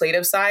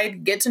legislative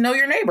side, get to know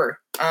your neighbor.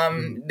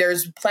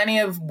 There's plenty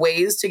of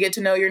ways to get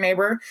to know your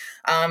neighbor.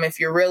 If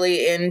you're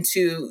really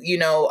into,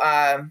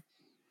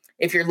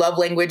 if your love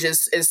language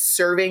is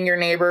serving your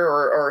neighbor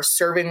or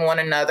serving one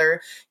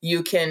another,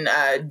 you can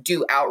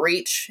do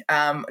outreach.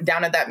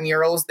 Down at that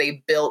murals,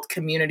 they built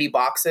community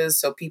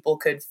boxes so people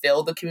could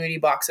fill the community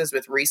boxes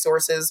with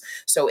resources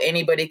so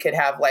anybody could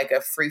have like a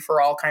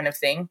free-for-all kind of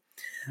thing.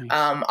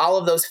 Nice. All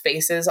of those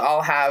faces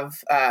all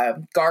have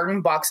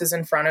garden boxes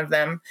in front of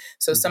them.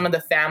 So some of the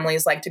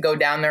families like to go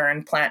down there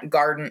and plant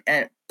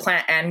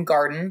and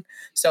garden.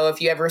 So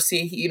if you ever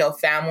see,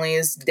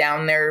 families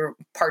down there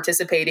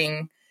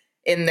participating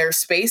in their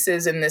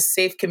spaces in this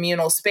safe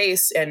communal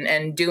space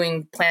and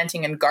doing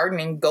planting and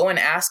gardening, go and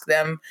ask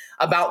them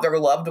about their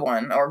loved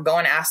one or go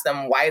and ask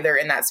them why they're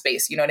in that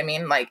space. You know what I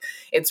mean? Like,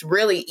 it's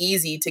really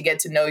easy to get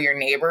to know your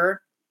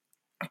neighbor.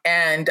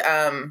 And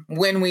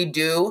when we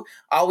do,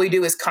 all we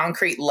do is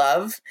concrete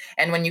love.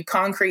 And when you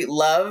concrete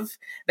love,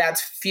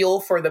 that's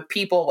fuel for the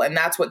people, and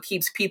that's what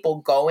keeps people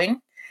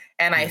going.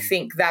 And I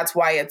think that's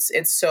why it's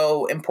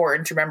so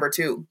important to remember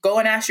to go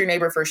and ask your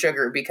neighbor for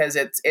sugar, because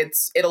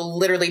it'll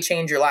literally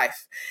change your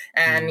life.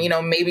 And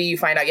maybe you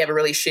find out you have a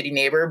really shitty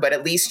neighbor, but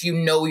at least you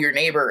know your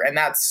neighbor, and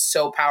that's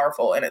so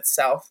powerful in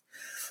itself.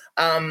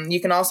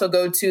 You can also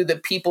go to the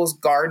People's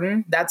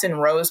Garden. That's in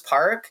Rose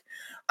Park.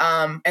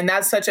 And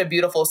that's such a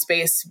beautiful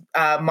space.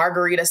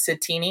 Margarita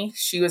Sattini,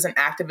 she was an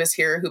activist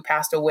here who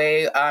passed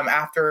away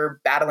after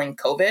battling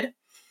COVID.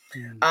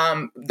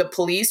 The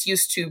police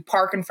used to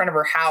park in front of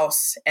her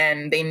house,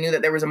 and they knew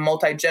that there was a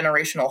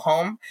multi-generational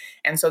home.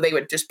 And so they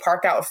would just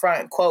park out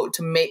front, quote,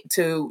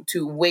 to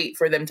wait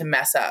for them to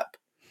mess up.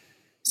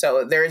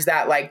 So there's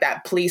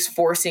that police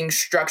forcing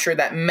structure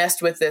that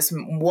messed with this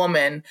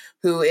woman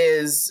who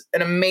is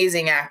an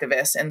amazing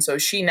activist. And so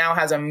she now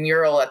has a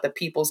mural at the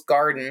People's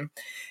Garden,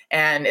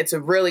 and it's a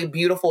really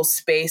beautiful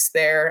space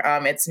there.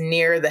 It's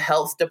near the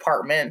health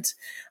department.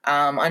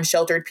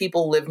 Unsheltered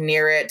people live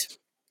near it.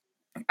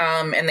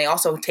 And they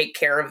also take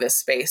care of this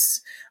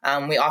space.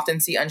 We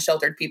often see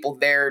unsheltered people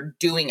there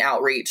doing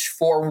outreach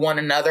for one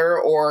another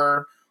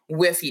or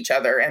with each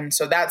other. And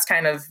so that's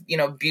kind of,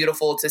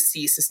 beautiful to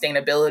see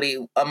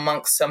sustainability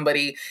amongst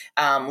somebody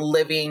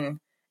living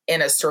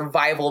in a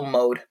survival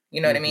mode.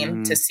 You know what I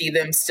mean? To see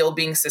them still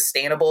being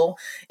sustainable,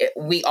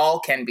 we all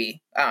can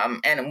be.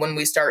 And when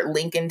we start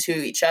linking to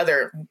each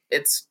other,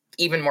 it's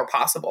even more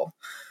possible.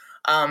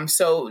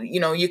 So,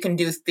 you can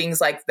do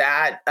things like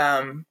that.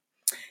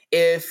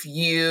 If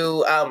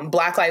you,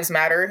 Black Lives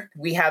Matter,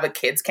 we have a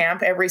kids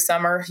camp every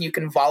summer. You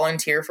can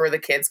volunteer for the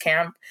kids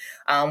camp.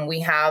 We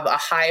have a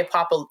high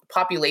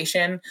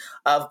population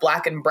of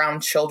Black and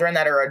brown children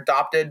that are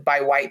adopted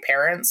by white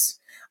parents.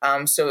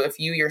 So if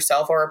you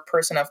yourself are a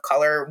person of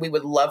color, we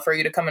would love for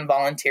you to come and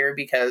volunteer,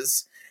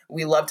 because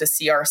we love to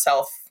see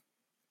ourselves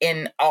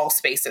in all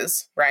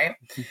spaces, right?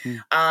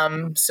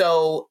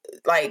 So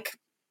like,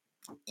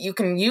 you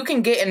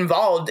can get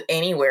involved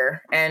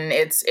anywhere, and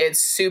it's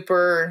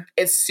super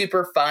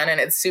fun and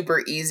it's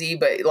super easy.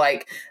 But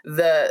like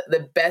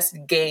the best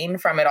gain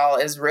from it all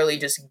is really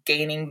just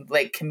gaining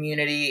like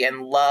community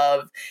and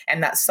love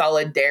and that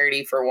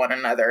solidarity for one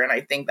another. And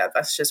I think that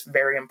that's just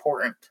very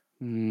important.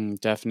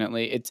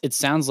 Definitely. It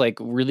sounds like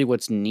really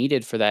what's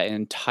needed for that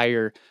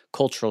entire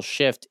cultural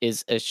shift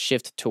is a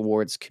shift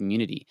towards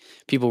community.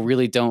 People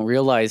really don't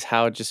realize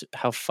how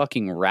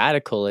fucking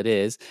radical it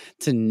is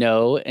to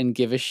know and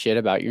give a shit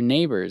about your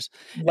neighbors.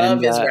 And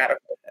Love is radical.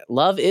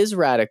 love is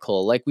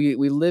radical. Like we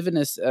live in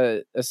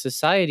a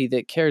society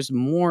that cares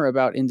more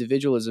about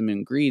individualism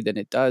and greed than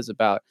it does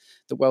about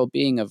the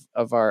well-being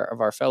of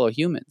our fellow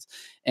humans.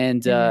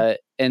 And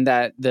and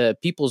that the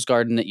People's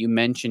Garden that you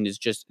mentioned is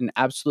just an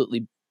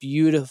absolutely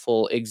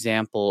beautiful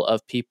example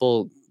of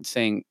people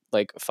saying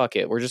like, fuck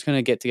it, we're just going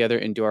to get together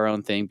and do our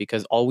own thing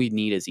because all we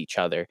need is each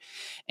other.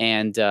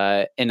 And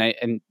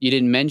you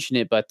didn't mention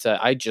it, but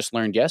I just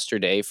learned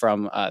yesterday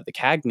from the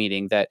CAG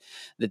meeting that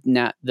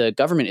the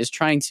government is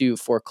trying to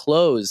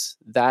foreclose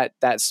that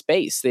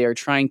space. They are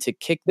trying to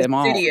kick them The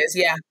all. city is,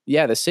 yeah.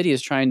 Yeah, the city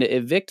is trying to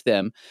evict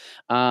them.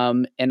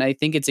 And I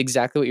think it's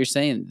exactly what you're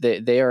saying.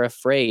 They are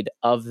afraid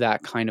of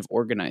that kind of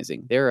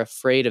organizing. They're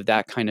afraid of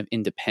that kind of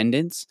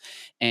independence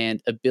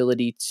and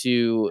ability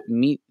to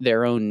meet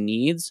their own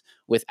needs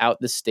without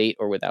the state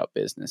or without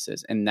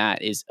businesses. And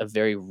that is a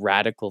very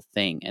radical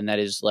thing. And that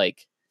is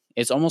like,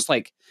 it's almost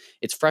like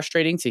it's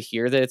frustrating to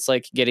hear that it's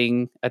like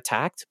getting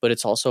attacked, but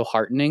it's also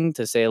heartening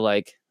to say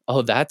like,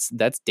 oh, that's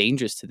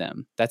dangerous to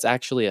them. That's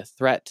actually a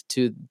threat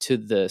to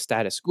the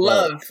status quo.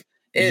 Love.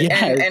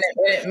 Yes.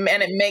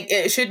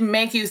 It should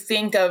make you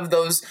think of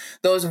those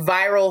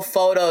viral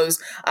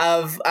photos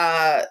of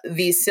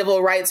the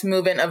civil rights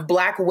movement of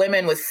Black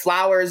women with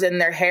flowers in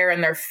their hair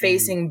and they're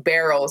Mm, facing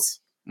barrels,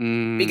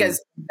 mm,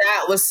 because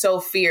that was so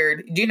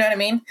feared. Do you know what I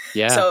mean?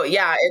 yeah. So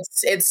yeah,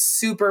 it's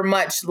super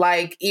much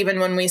like even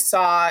when we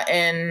saw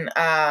in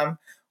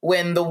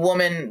when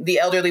the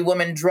elderly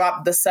woman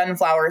dropped the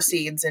sunflower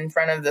seeds in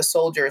front of the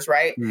soldiers,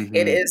 right?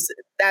 Hmm.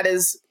 That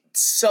is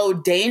so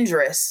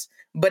dangerous,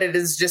 but it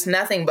is just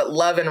nothing but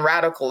love and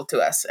radical to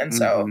us. And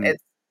so Hmm.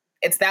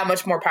 it's that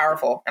much more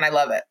powerful, and I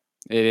love it.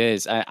 It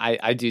is.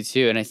 I do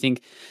too. And I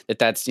think that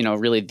that's,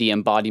 really the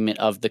embodiment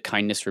of the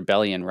kindness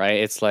rebellion, right?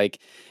 It's like,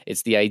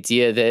 it's the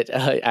idea that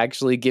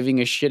actually giving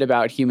a shit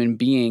about human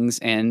beings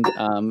and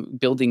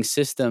building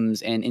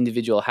systems and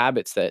individual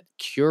habits that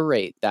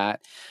curate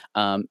that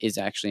is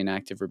actually an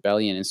act of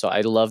rebellion. And so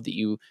I love that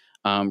you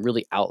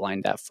really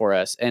outlined that for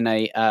us. And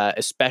I,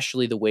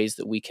 especially the ways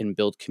that we can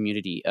build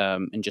community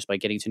and just by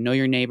getting to know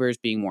your neighbors,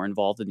 being more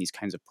involved in these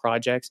kinds of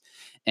projects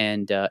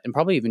and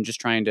probably even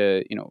just trying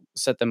to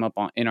set them up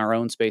in our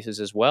own spaces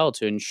as well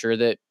to ensure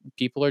that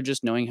people are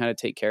just knowing how to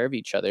take care of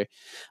each other.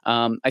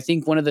 I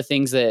think one of the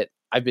things that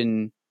I've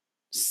been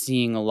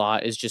seeing a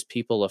lot is just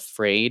people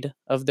afraid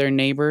of their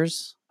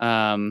neighbors.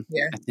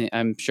 Yeah.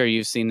 I'm sure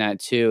you've seen that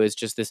too. Is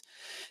just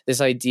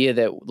this idea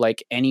that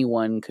like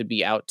anyone could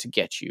be out to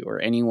get you, or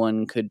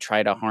anyone could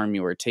try to harm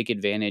you or take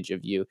advantage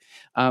of you.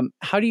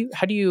 How do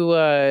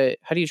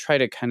you try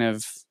to kind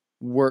of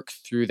work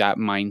through that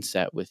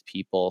mindset with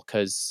people?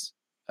 Because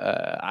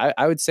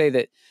I would say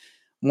that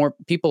more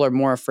people are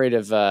more afraid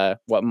of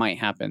what might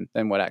happen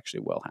than what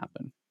actually will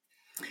happen.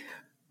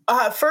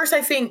 First,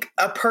 I think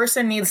a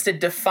person needs to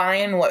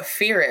define what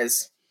fear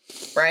is,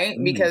 right?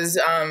 Mm, Because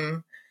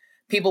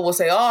people will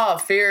say, "Oh,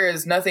 fear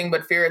is nothing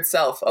but fear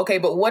itself." Okay,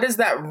 but what does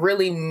that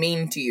really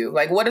mean to you?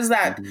 Like,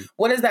 mhm,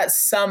 what does that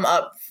sum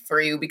up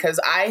for you? Because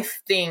I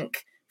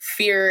think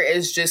fear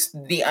is just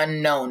the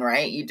unknown,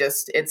 right?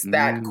 It's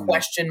that mm,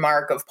 question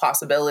mark of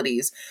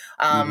possibilities.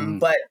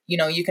 mhm, But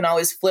you can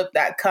always flip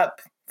that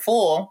cup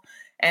full,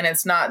 and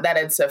it's not that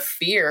it's a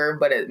fear,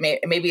 but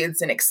maybe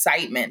it's an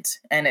excitement,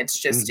 and it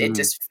mhm,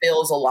 just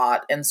feels a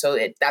lot, and so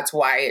that's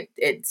why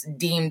it's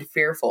deemed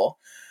fearful.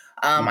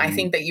 I mhm,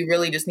 think that you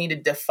really just need to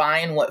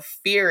define what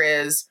fear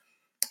is.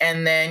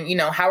 And then,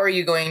 how are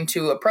you going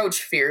to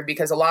approach fear?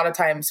 Because a lot of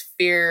times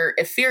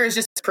if fear is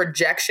just a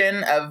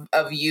projection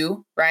of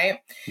you, right?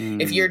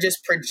 If mm, you're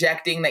just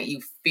projecting that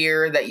you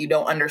fear that you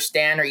don't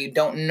understand or you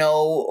don't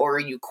know or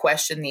you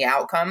question the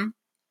outcome,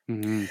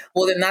 mhm.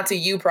 well, then that's a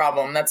you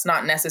problem. That's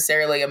not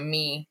necessarily a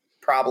me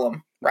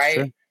problem, It's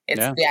true. right?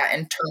 It's, Yeah. yeah,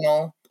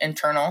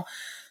 internal.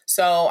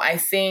 So I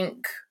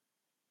think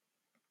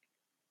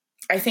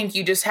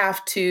you just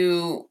have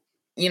to,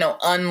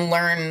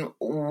 unlearn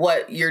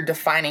what you're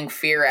defining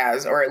fear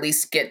as, or at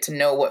least get to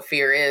know what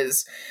fear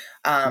is,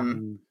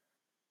 um, Mhm.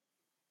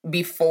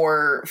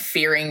 before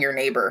fearing your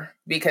neighbor.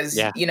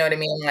 Because Yeah. you know what I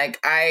mean? Like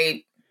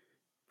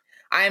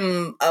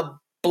I'm a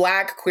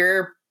Black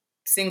queer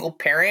single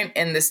parent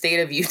in the state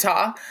of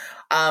Utah.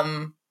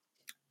 Um,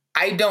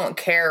 I don't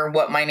care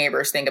what my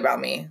neighbors think about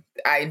me.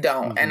 I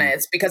don't. And Mhm.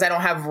 it's because I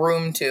don't have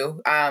room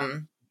to.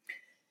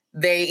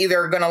 They either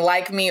are going to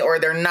like me or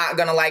they're not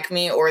going to like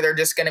me, or they're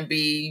just going to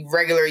be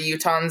regular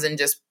Utahns and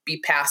just be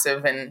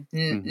passive and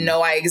Mhm.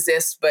 know I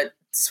exist, but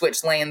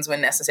switch lanes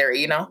when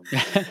necessary.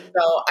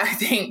 So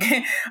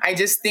I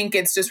just think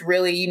it's just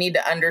really, you need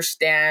to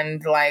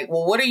understand, like,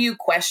 well, what are you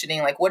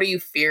questioning? Like, what are you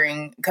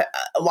fearing?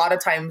 A lot of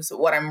times,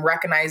 what I'm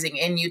recognizing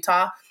in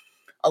Utah,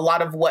 a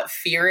lot of what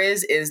fear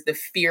is the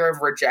fear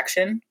of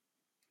rejection.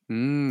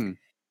 Mm,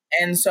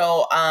 And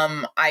so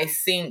I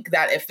think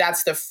that if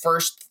that's the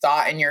first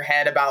thought in your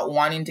head about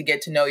wanting to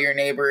get to know your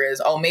neighbor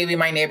is, oh, maybe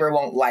my neighbor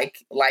won't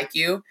like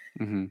you,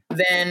 mhm,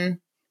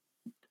 then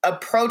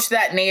approach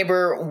that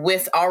neighbor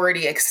with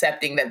already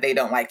accepting that they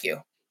don't like you.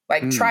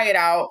 Like, mm, try it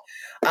out.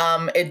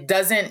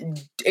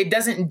 It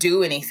doesn't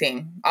do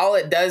anything. All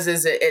it does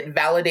is it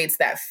validates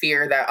that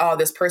fear that, oh,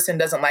 this person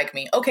doesn't like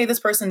me. Okay, this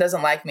person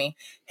doesn't like me.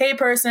 Hey,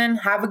 person,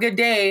 have a good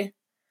day.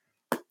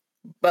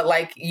 But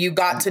like, you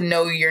got to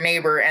know your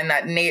neighbor, and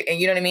and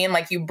you know what I mean?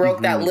 Like, you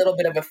broke that mhm, little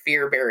bit of a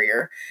fear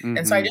barrier.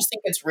 And so I mhm, just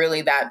think it's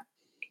really that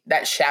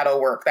shadow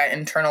work, that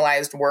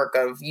internalized work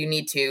of, you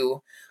need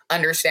to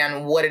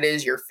understand what it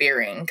is you're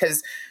fearing.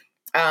 Because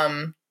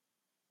um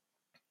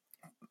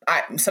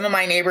some of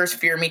my neighbors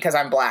fear me because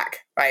I'm Black.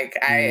 Like,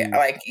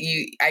 mm.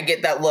 I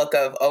get that look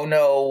of, oh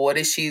no, what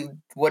is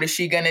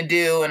she gonna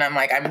do? And I'm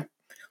like, I'm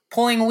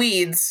pulling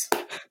weeds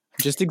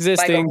Just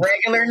like a existing.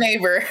 regular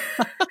neighbor.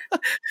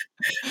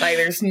 Like,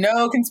 there's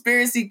no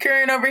conspiracy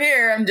current over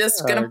here. I'm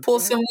just gonna pull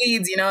Okay. some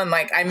weeds. And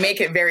like, I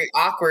make it very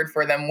awkward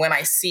for them when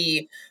I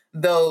see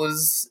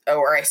those,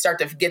 or I start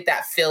to get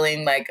that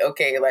feeling like,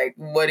 okay, like,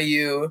 what do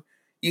you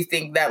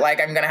think that,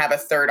 like, I'm gonna have a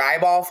third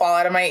eyeball fall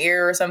out of my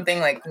ear or something?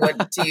 Like,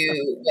 what do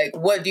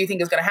you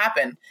think is gonna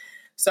happen?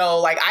 So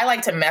like, I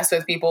like to mess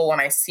with people when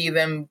I see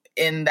them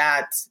in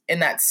that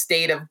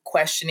state of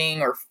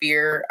questioning or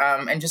fear,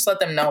 and just let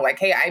them know, like,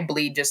 hey, I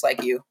bleed just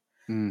like you.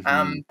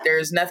 Mm-hmm.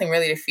 There's nothing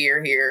really to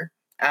fear here.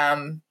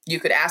 You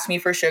could ask me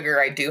for sugar.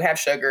 I do have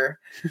sugar.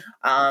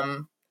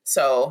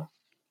 So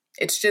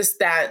it's just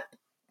that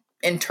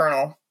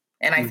internal.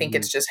 And I think Mm-hmm.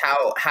 it's just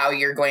how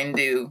you're going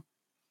to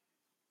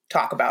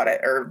talk about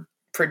it or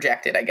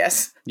project it, I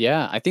guess.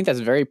 Yeah, I think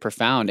that's very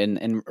profound,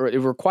 and it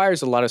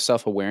requires a lot of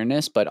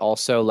self-awareness, but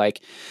also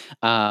like,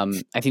 I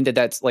think that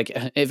that's like,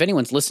 if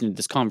anyone's listening to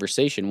this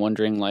conversation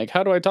wondering like,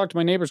 how do I talk to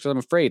my neighbors because I'm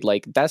afraid?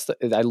 Like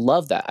I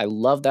love that. I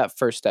love that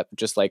first step,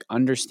 just like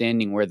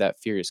understanding where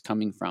that fear is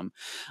coming from.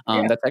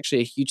 Yeah. That's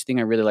actually a huge thing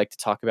I really like to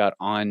talk about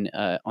on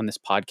this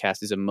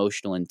podcast is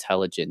emotional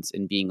intelligence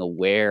and being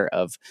aware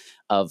of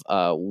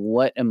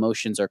what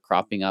emotions are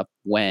cropping up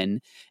when,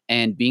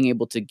 and being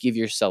able to give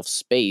yourself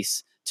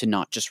space to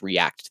not just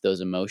react to those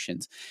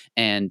emotions.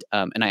 And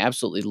I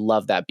absolutely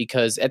love that,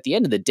 because at the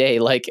end of the day,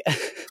 like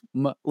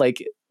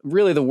like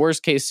really the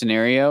worst case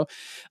scenario,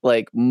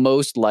 like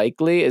most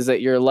likely, is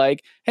that you're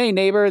like, hey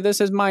neighbor,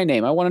 this is my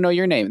name, I want to know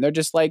your name, and they're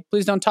just like,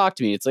 please don't talk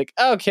to me. It's like,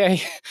 okay,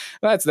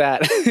 that's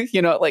that.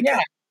 Like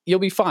Yeah. you'll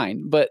be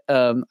fine. But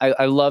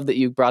I love that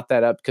you brought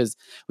that up, because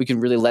we can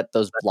really let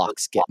those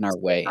blocks get in our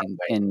way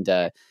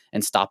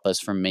and stop us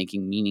from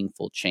making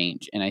meaningful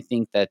change. And I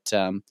think that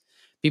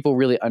people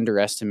really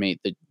underestimate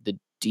the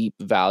deep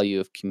value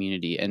of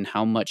community and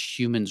how much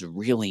humans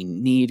really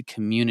need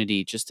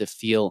community just to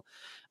feel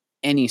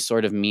any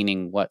sort of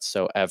meaning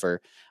whatsoever.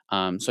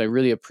 So I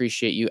really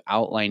appreciate you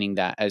outlining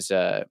that as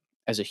a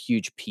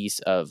huge piece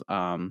of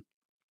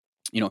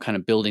kind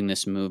of building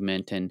this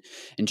movement and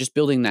just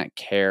building that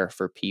care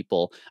for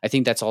people. I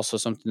think that's also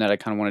something that I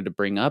kind of wanted to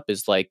bring up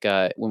is like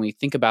when we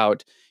think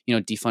about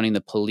defunding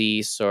the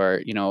police,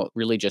 or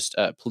really just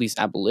police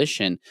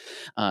abolition,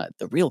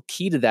 the real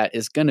key to that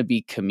is going to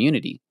be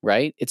community,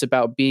 right? It's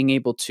about being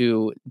able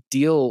to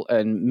deal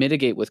and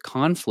mitigate with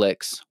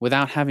conflicts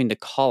without having to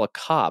call a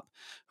cop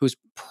who's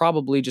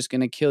probably just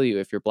going to kill you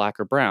if you're black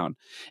or brown.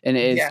 And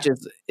it's Yeah.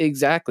 just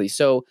exactly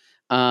so.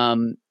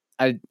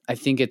 I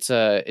think it's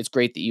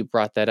great that you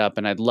brought that up,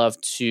 and I'd love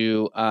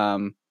to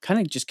kind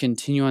of just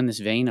continue on this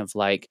vein of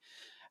like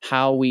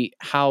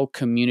how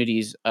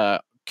communities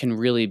can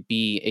really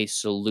be a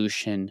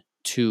solution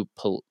to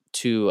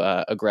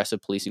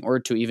aggressive policing, or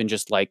to even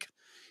just like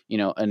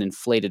an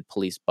inflated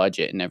police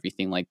budget and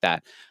everything like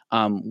that.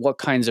 What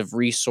kinds of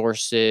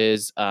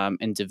resources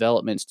and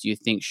developments do you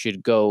think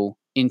should go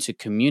into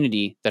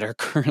community that are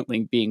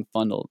currently being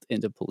funneled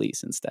into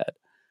police instead?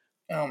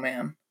 Oh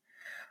man.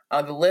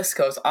 The list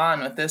goes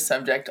on with this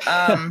subject.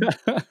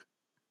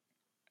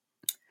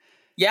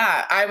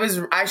 Yeah, I was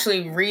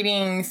actually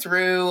reading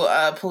through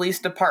a police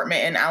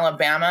department in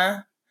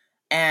Alabama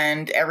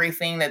and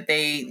everything that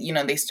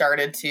they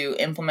started to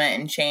implement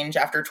and change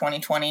after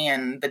 2020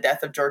 and the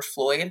death of George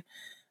Floyd.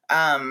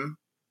 Um,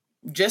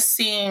 just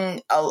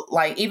seeing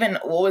like, even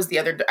what was the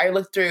other, I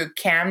looked through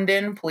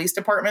Camden police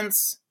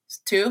departments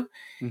too.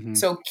 Hmm.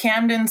 So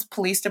Camden's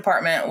police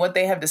department, what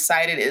they have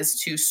decided is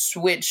to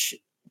switch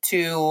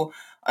to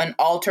an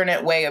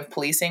alternate way of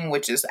policing,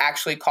 which is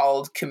actually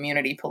called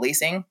community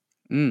policing.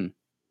 Mm.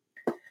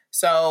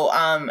 So,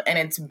 and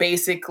it's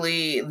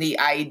basically the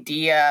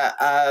idea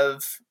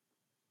of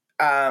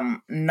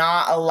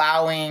not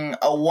allowing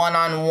a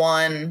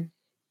one-on-one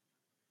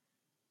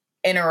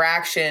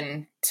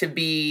interaction to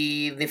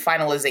be the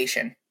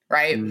finalization,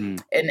 right?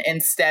 Mm. And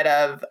instead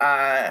of,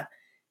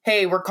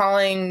 hey, we're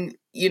calling,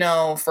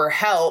 for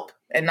help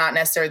and not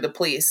necessarily the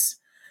police.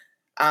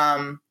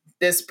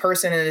 This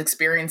person is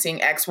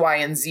experiencing X, Y,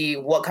 and Z.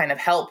 What kind of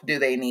help do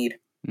they need?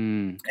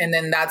 Mm. And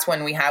then that's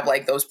when we have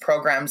like those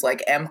programs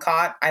like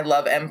MCOT. I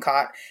love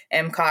MCOT.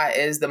 MCOT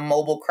is the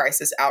Mobile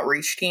Crisis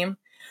Outreach Team.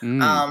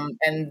 Mm.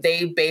 And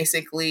they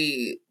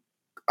basically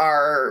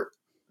are,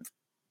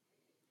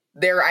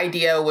 their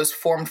idea was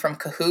formed from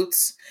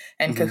Cahoots,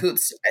 and Mhm.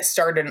 Cahoots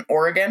started in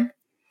Oregon.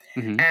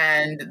 Mhm.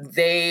 And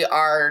they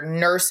are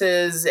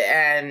nurses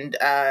and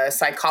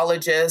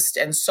psychologists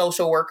and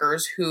social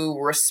workers who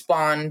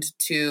respond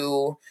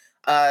to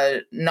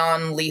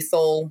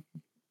non-lethal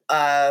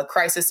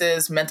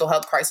crises, mental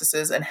health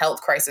crises, and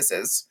health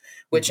crises,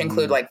 which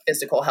include Mhm. like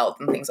physical health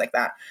and things like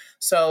that.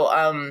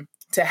 So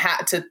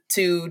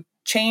to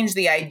change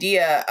the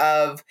idea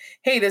of,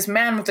 hey, this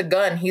man with a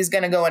gun, he's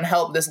going to go and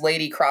help this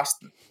lady cross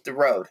the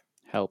road.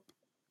 Help.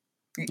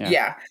 Yeah.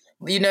 Yeah.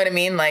 You know what I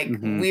mean? Like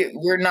Mhm.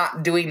 we're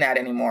not doing that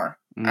anymore.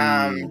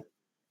 Mm.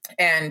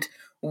 And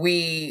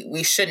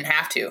we shouldn't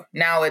have to.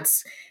 Now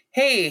it's,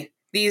 hey,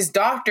 these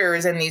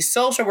doctors and these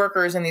social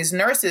workers and these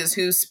nurses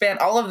who spent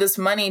all of this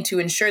money to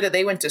ensure that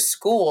they went to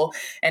school,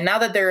 and now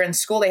that they're in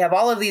school, they have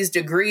all of these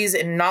degrees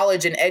in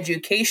knowledge and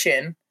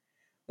education.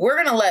 We're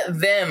going to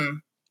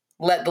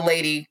let the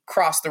lady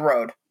cross the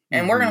road.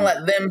 And we're going to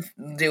Mhm. let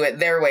them do it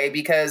their way,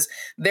 because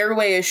their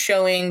way is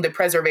showing the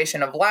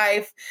preservation of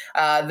life.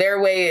 Their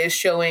way is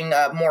showing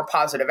more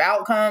positive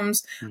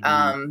outcomes,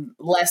 Mhm.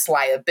 less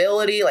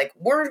liability. Like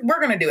we're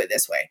going to do it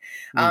this way.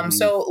 Mhm.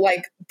 So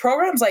like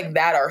programs like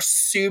that are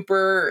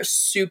super,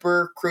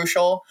 super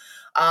crucial,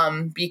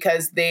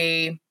 because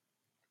they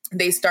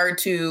they start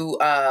to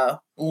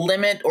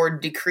limit or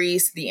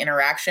decrease the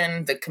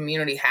interaction the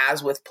community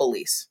has with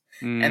police.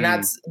 And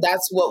Mm.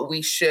 that's what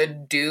we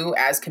should do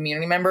as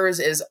community members,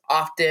 is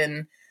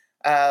often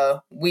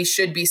we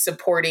should be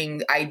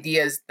supporting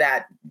ideas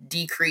that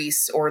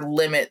decrease or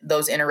limit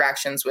those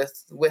interactions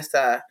with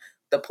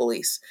the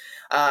police.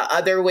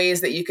 Other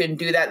ways that you can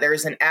do that,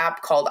 there's an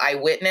app called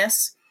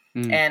Eyewitness.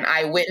 Mm. And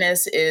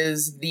Eyewitness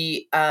is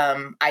the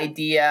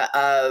idea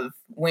of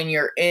when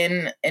you're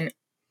in an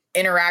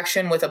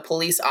interaction with a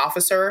police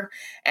officer,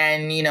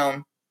 and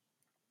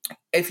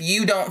if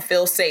you don't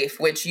feel safe,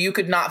 which you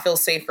could not feel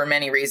safe for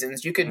many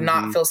reasons. You could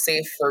not feel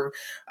safe for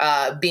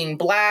being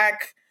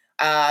black,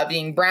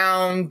 being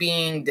brown,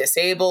 being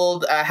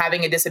disabled,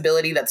 having a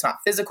disability that's not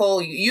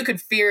physical. You could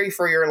fear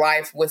for your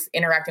life with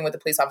interacting with a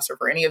police officer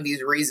for any of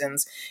these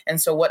reasons.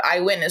 And so what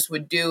Eyewitness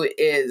would do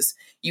is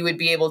you would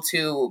be able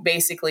to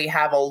basically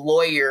have a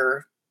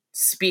lawyer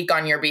speak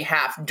on your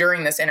behalf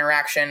during this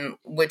interaction,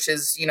 which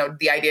is,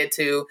 the idea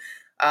to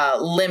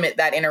limit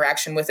that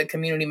interaction with a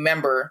community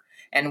member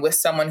and with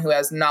someone who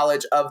has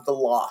knowledge of the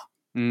law.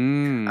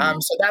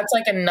 So that's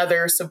like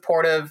another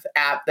supportive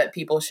app that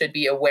people should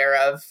be aware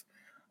of,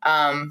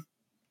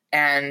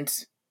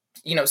 and,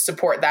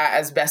 support that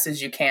as best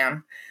as you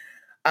can.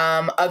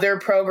 Other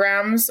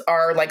programs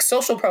are like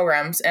social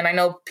programs. And I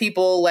know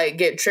people like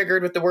get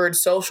triggered with the word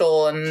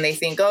social and they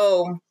think,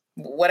 oh,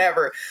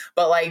 whatever.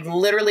 But like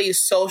literally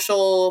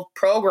social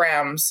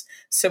programs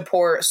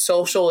support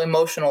social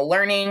emotional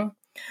learning.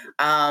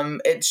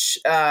 It's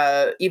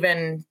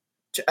even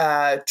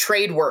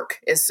trade work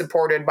is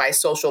supported by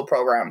social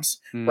programs,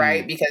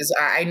 right? Because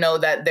I know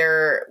that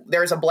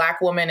there's a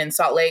Black woman in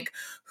Salt Lake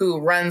who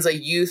runs a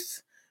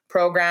youth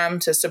program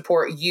to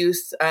support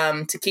youth,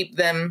 to keep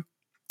them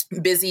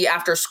busy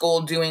after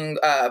school doing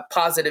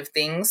positive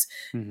things,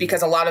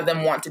 because a lot of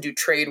them want to do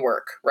trade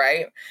work,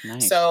 right?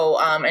 Nice. So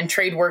and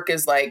trade work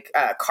is like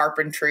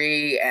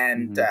carpentry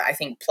and I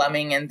think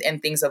plumbing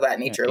and things of that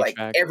nature, like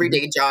HVAC.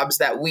 everyday jobs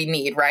that we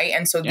need, right?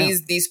 And so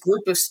these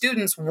group of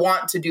students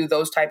want to do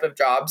those type of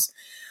jobs.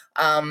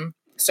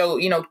 So,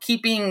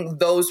 keeping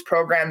those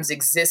programs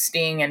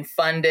existing and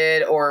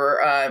funded,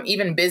 or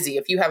even busy,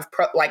 if you have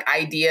like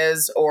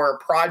ideas or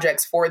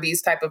projects for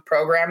these type of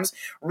programs,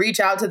 reach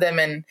out to them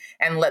and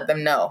let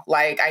them know.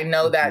 Like, I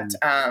know that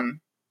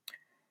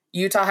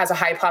Utah has a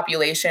high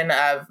population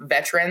of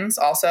veterans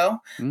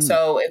also.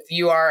 So if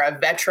you are a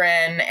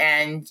veteran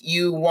and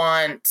you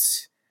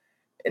want,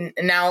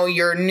 now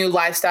your new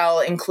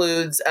lifestyle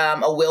includes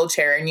a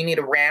wheelchair and you need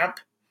a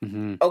ramp.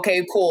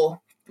 Okay,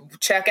 cool.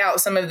 Check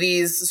out some of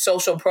these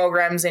social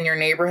programs in your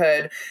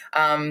neighborhood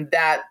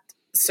that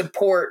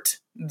support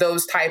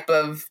those type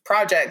of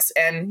projects.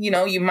 And,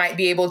 you might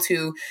be able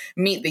to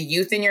meet the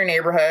youth in your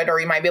neighborhood, or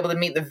you might be able to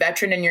meet the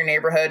veteran in your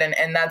neighborhood.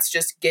 And that's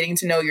just getting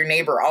to know your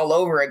neighbor all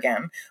over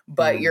again.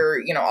 But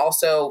you're,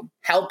 also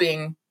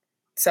helping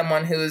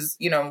someone who's,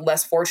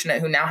 less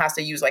fortunate, who now has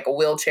to use like a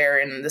wheelchair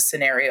in this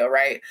scenario,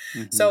 right?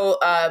 So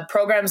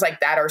programs like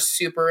that are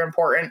super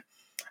important.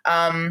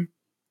 I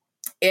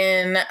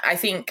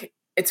think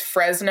it's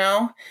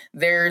Fresno,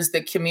 there's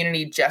the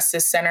Community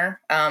Justice Center.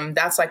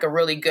 That's like a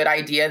really good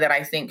idea that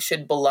I think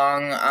should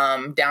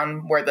belong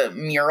down where the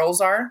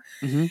murals are.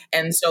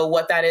 And so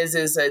what that is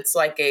it's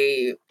like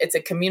it's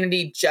a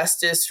community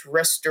justice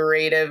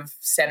restorative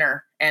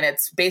center. And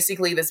it's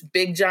basically this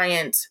big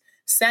giant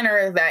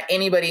center that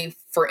anybody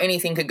for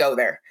anything could go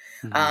there.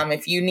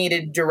 If you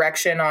needed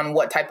direction on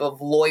what type of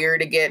lawyer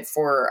to get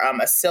for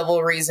a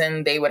civil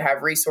reason, they would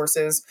have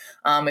resources.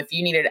 If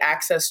you needed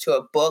access to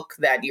a book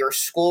that your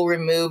school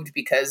removed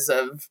because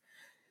of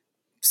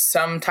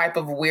some type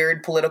of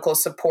weird political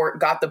support,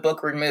 got the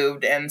book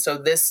removed. And so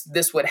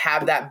this would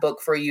have that book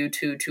for you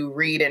to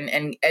read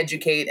and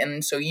educate.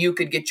 And so you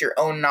could get your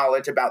own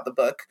knowledge about the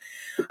book.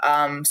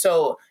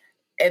 So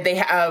they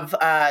have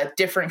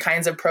different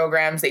kinds of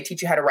programs. They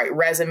teach you how to write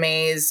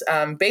resumes,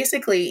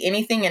 basically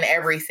anything and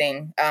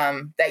everything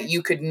that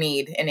you could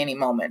need in any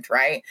moment,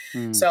 right?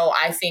 So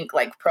I think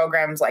like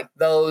programs like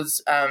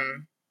those,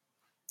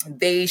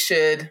 they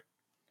should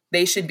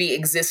be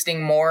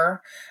existing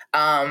more.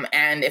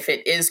 And if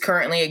it is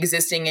currently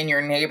existing in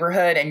your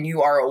neighborhood and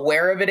you are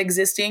aware of it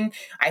existing,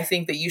 I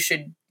think that you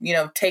should,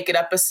 take it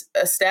up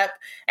a step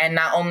and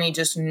not only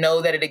just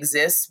know that it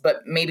exists,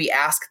 but maybe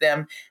ask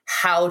them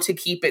how to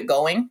keep it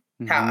going,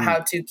 how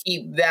to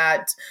keep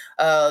that,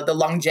 the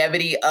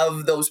longevity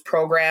of those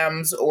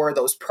programs or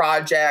those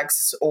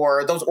projects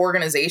or those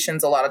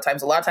organizations. A lot of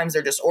times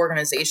they're just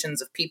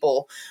organizations of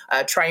people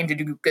trying to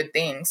do good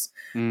things.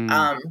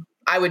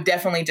 I would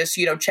definitely just,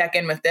 check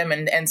in with them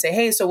and say,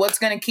 hey, so what's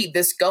going to keep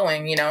this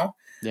going?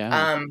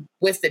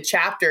 With the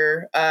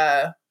chapter,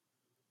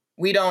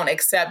 we don't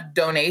accept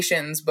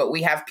donations, but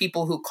we have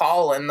people who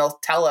call and they'll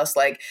tell us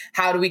like,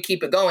 how do we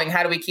keep it going?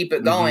 How do we keep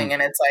it going?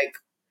 And it's like,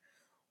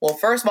 well,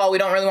 first of all, we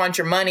don't really want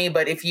your money,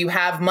 but if you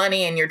have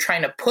money and you're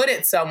trying to put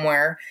it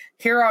somewhere,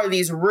 here are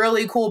these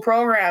really cool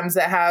programs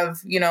that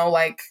have,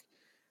 like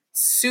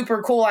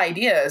super cool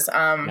ideas.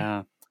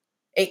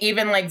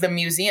 Even like the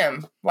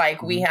museum,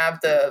 like we Mm-hmm.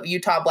 have the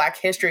Utah Black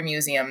History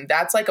Museum.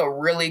 That's like a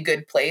really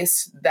good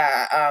place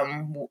that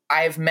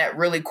I've met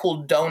really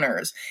cool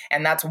donors,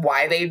 and that's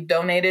why they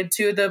donated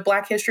to the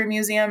Black History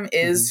Museum,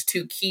 Mm-hmm. is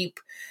to keep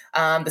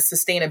the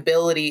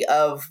sustainability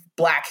of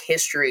Black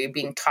history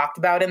being talked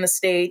about in the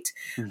state,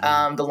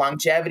 Mm-hmm. the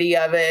longevity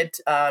of it,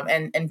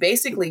 and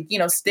basically,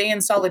 stay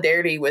in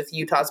solidarity with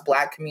Utah's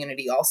Black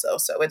community also.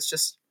 So it's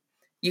just,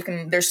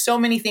 there's so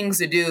many things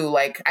to do.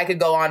 Like I could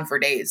go on for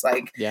days.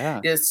 Like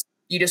Yeah.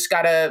 you just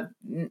gotta,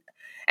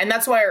 and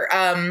that's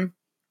why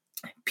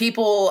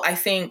people, I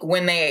think,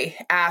 when they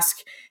ask,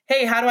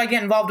 hey, how do I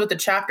get involved with the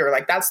chapter,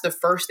 like that's the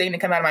first thing to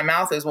come out of my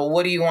mouth is, well,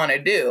 what do you want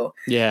to do?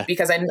 Yeah.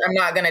 Because I'm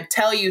not going to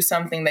tell you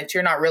something that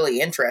you're not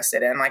really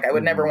interested in. Like I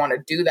would never Mm-hmm. want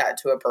to do that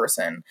to a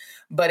person.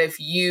 But if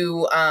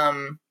you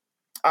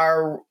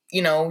are,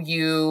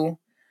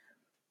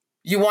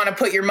 you want to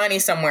put your money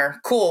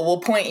somewhere, cool, we'll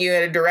point you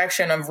in a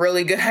direction of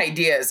really good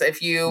ideas.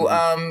 If you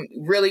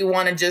Mm-hmm. really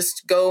want to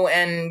just go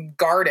and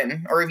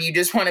garden, or if you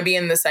just want to be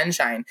in the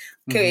sunshine,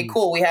 okay, Mm-hmm.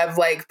 cool, we have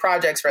like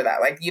projects for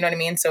that. Like, you know what I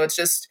mean? So it's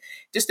just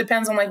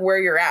depends on like where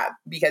you're at,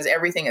 because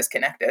everything is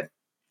connected.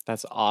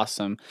 That's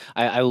awesome.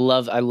 I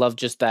love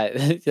just that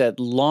that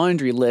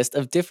laundry list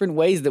of different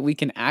ways that we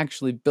can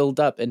actually build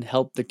up and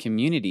help the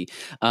community,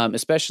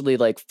 especially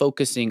like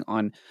focusing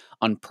on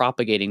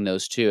propagating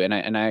those too.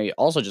 And I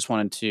also just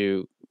wanted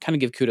to kind of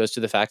give kudos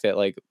to the fact that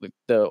like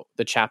the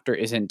chapter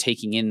isn't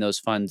taking in those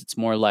funds. It's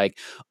more like,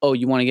 oh,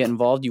 you want to get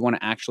involved, you want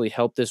to actually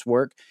help this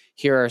work.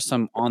 Here are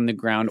some on the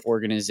ground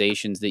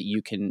organizations that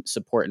you can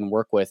support and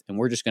work with, and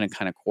we're just going to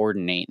kind of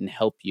coordinate and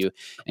help you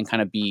and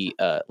kind of be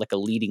like a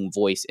leading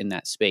voice in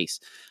that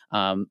space.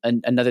 And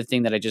another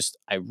thing that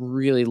I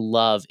really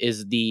love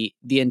is the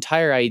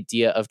entire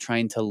idea of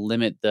trying to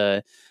limit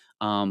the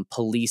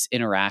police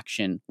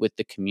interaction with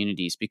the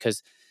communities,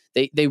 because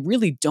they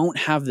really don't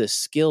have the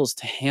skills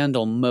to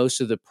handle most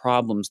of the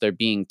problems they're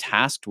being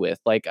tasked with.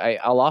 Like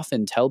I'll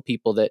often tell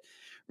people that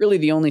really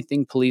the only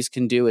thing police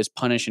can do is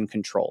punish and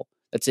control.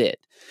 That's it.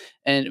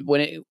 And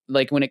when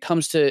it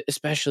comes to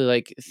especially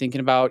like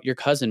thinking about your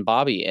cousin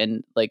Bobby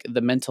and like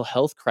the mental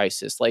health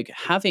crisis, like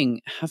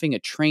having a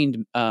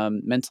trained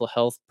mental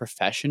health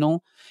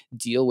professional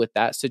deal with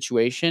that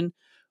situation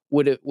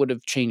would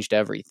have changed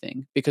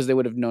everything, because they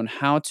would have known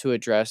how to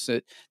address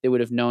it. They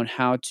would have known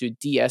how to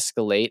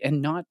de-escalate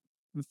and not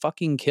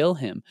fucking kill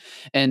him.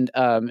 And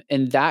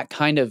that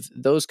kind of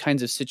those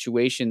kinds of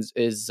situations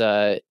is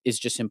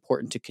just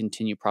important to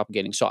continue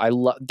propagating. So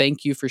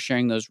thank you for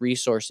sharing those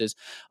resources.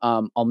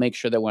 I'll make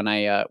sure that when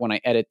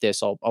I edit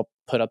this, I'll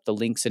put up the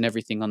links and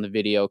everything on the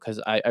video,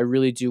 because I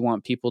really do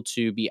want people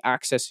to be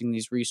accessing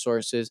these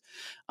resources.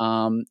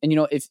 And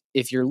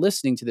if you're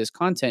listening to this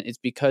content, it's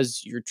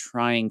because you're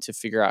trying to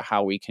figure out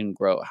how we can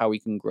grow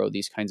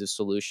these kinds of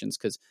solutions.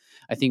 Because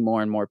I think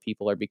more and more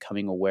people are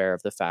becoming aware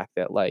of the fact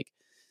that, like,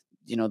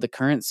 the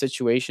current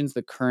situations,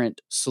 the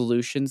current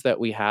solutions that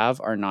we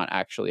have are not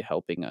actually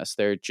helping us.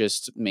 They're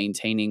just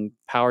maintaining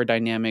power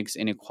dynamics,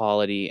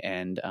 inequality,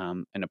 and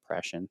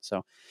oppression.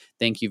 So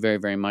thank you very,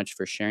 very much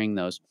for sharing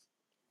those.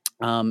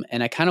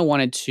 And I kind of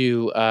wanted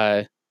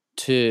to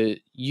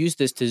use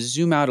this to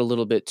zoom out a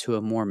little bit to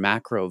a more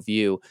macro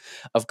view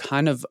of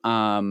kind of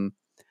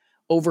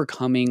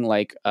overcoming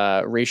like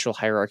racial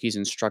hierarchies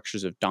and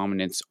structures of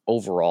dominance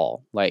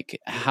overall. Like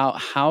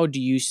how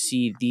do you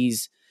see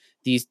these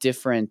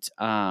different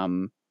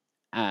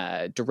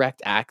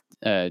direct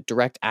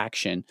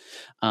action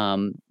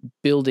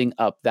building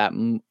up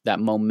that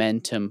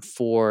momentum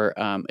for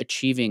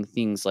achieving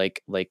things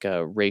like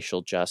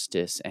racial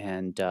justice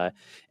and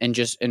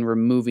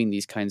removing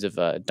these kinds of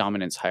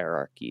dominance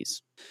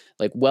hierarchies?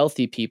 Like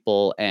wealthy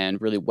people and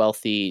really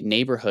wealthy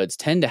neighborhoods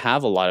tend to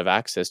have a lot of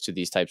access to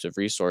these types of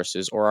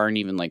resources, or aren't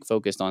even like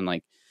focused on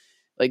like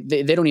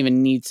they don't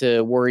even need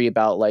to worry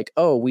about like,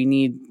 oh, we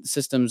need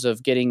systems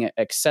of getting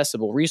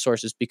accessible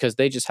resources, because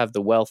they just have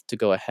the wealth to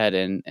go ahead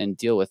and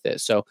deal with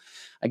it. So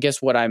I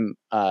guess what I'm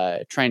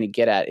trying to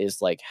get at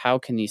is like, how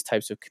can these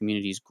types of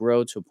communities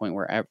grow to a point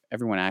where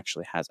everyone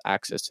actually has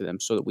access to them,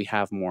 so that we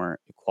have more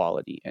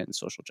equality and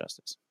social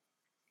justice?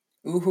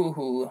 Ooh, hoo,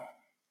 hoo.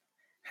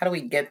 How do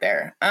we get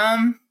there?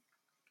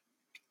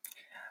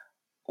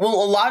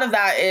 Well, a lot of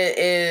that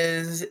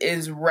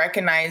is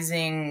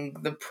recognizing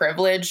the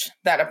privilege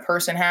that a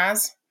person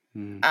has.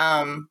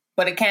 Mm,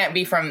 But it can't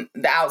be from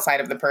the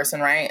outside of the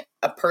person, right?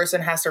 A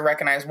person has to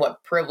recognize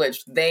what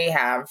privilege they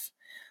have,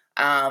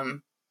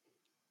 um,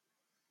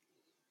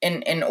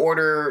 in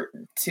order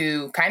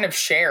to kind of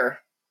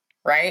share,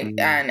 right? mm,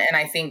 And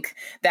I think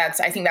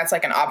that's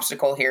like an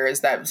obstacle here,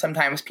 is that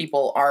sometimes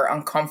people are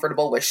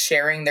uncomfortable with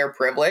sharing their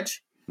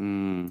privilege.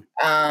 mm,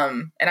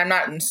 And I'm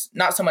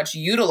not so much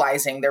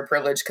utilizing their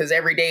privilege, because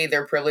every day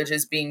their privilege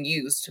is being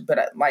used, but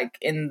like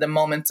in the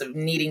moments of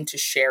needing to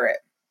share it.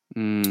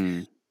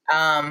 mm,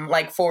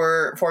 Like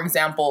for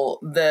example,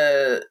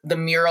 the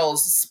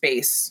murals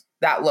space.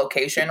 that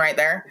location right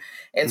there.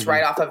 It's Mm-hmm.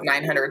 right off of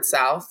 900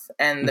 South,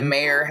 and the Mm-hmm.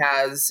 mayor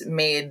has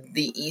made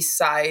the east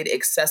side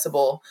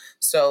accessible.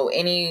 So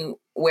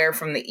anywhere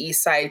from the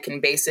east side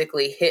can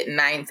basically hit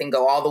Ninth and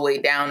go all the way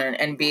down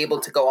and be able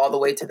to go all the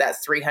way to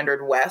that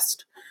 300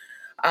 West.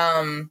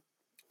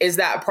 Is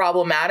that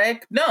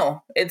problematic?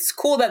 No. It's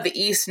cool that the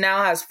east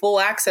now has full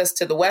access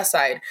to the west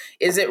side.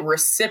 Is it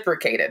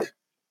reciprocated?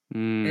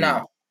 Mm.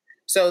 No.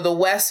 So the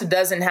West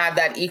doesn't have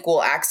that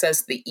equal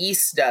access the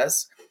East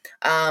does,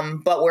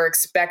 but we're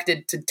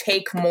expected to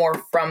take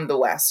more from the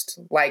West,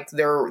 like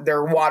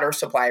their water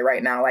supply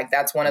right now. Like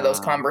that's one of those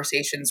Wow.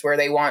 conversations where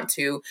they want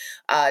to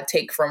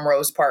take from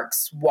Rose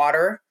Park's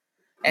water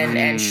and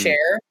Mm.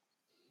 share.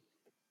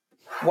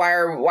 Why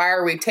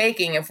are we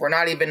taking if we're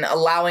not even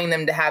allowing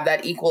them to have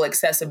that equal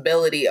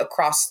accessibility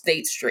across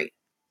State Street?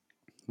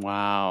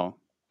 Wow.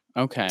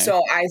 Okay.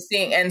 So I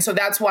think, and so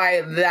that's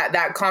why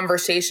that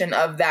conversation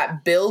of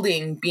that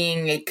building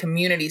being a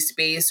community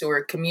space or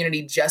a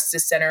community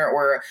justice center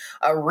or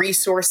a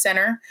resource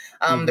center,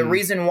 the Mm-hmm.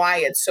 reason why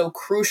it's so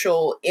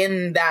crucial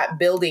in that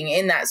building,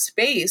 in that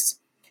space,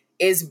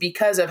 is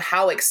because of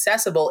how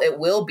accessible it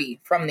will be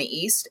from the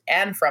east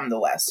and from the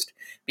west.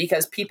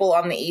 Because people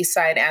on the east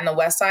side and the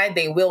west side,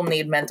 they will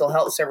need mental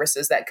health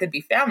services that could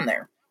be found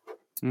there.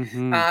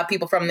 Mm-hmm.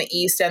 People from the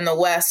east and the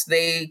west,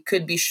 they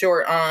could be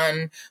short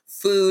on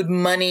food,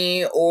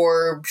 money,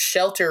 or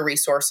shelter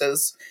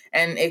resources,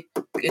 and it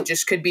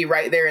just could be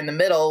right there in the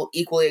middle,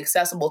 equally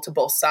accessible to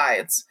both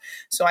sides.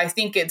 So I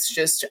think it's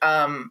just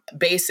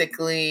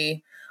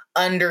basically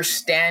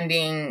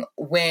understanding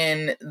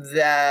when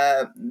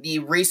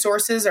the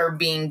resources are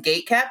being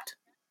gate kept.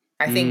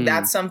 I think Mm.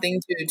 that's something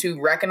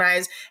to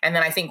recognize. And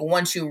then I think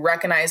once you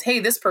recognize, hey,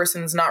 this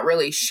person's not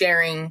really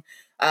sharing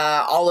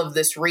all of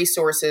this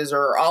resources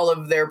or all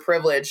of their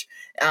privilege,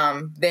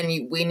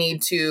 then we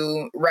need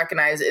to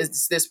recognize,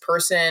 is this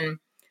person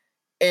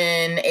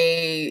in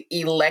a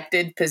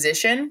elected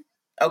position?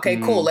 Okay,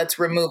 cool. Mm. Let's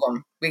remove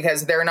them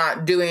because they're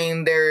not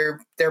doing their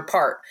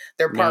part.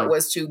 Their part Yeah.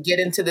 was to get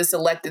into this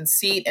elected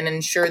seat and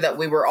ensure that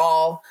we were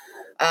all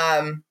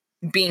um,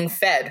 being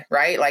fed,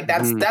 right? Like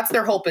Mm-hmm. that's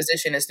their whole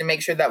position, is to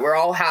make sure that we're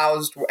all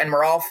housed and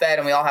we're all fed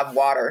and we all have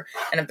water.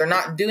 And if they're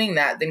not doing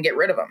that, then get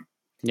rid of them.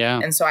 Yeah.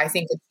 And so I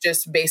think it's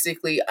just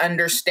basically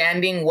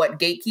understanding what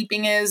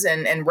gatekeeping is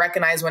and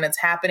recognize when it's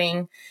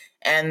happening.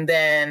 And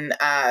then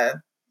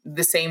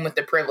the same with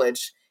the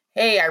privilege.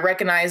 Hey, I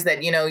recognize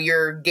that,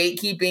 you're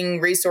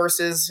gatekeeping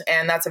resources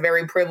and that's a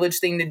very privileged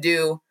thing to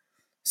do.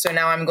 So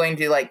now I'm going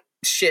to like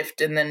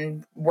shift and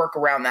then work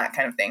around that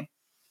kind of thing.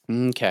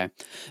 Okay,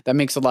 that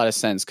makes a lot of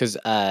sense because,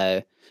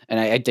 and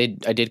I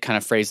did kind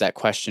of phrase that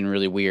question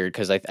really weird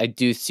because I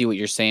do see what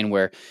you're saying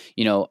where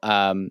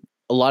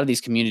a lot of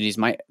these communities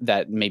might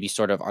that maybe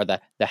sort of are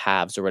the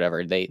haves or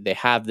whatever they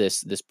have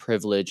this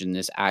privilege and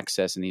this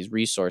access and these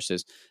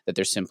resources that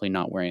they're simply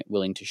not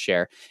willing to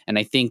share, and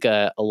I think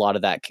a lot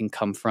of that can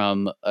come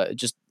from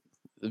just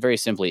very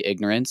simply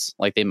ignorance.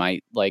 Like they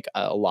might like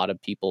a lot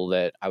of people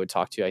that I would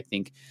talk to, I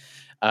think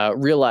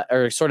realize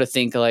or sort of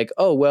think like,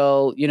 oh,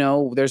 well,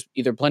 there's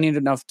either plenty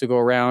enough to go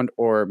around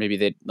or maybe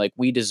they like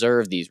we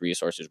deserve these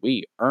resources.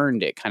 We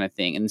earned it kind of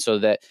thing. And so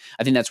that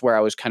I think that's where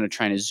I was kind of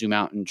trying to zoom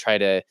out and try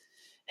to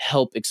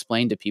help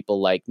explain to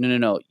people like,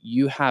 no,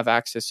 you have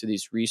access to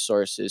these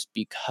resources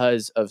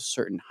because of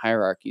certain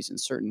hierarchies and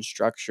certain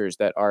structures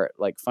that are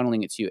like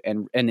funneling it to you.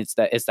 And it's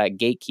that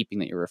gatekeeping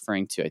that you're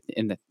referring to. I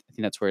think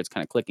that's where it's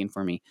kind of clicking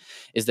for me,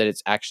 is that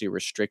it's actually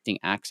restricting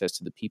access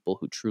to the people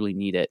who truly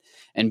need it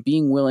and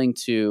being willing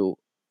to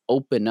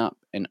open up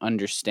and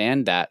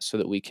understand that so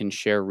that we can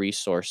share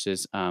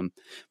resources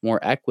more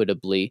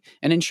equitably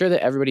and ensure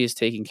that everybody is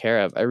taken care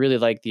of. I really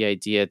like the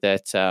idea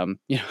that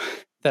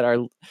that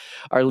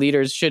our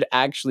leaders should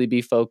actually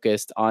be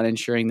focused on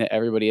ensuring that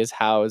everybody is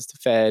housed,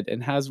 fed,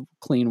 and has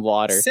clean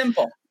water.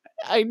 Simple.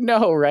 I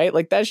know, right?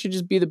 Like that should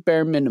just be the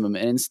bare minimum.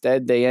 And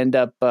instead they end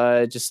up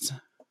just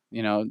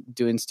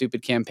doing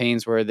stupid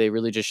campaigns where they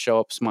really just show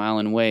up, smile,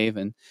 and wave,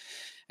 and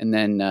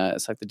then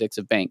suck the dicks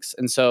of banks.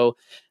 And so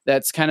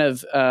that's kind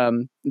of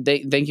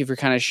thank you for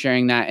kind of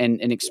sharing that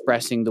and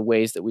expressing the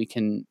ways that we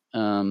can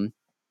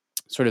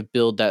sort of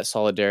build that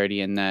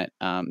solidarity and that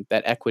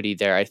equity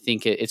there. I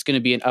think it's going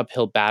to be an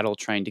uphill battle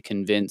trying to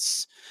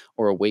convince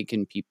or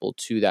awaken people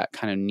to that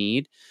kind of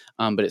need.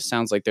 But it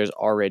sounds like there's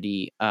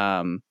already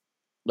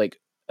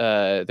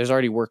there's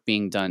already work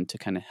being done to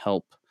kind of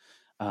help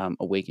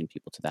awaken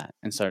people to that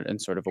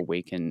and sort of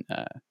awaken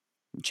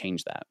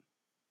change that.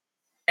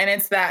 And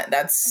it's that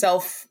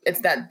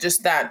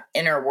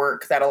inner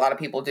work that a lot of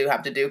people do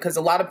have to do, because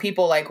a lot of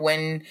people, like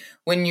when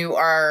you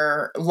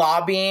are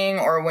lobbying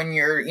or when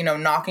you're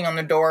knocking on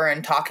the door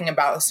and talking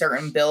about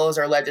certain bills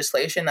or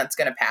legislation that's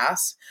going to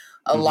pass,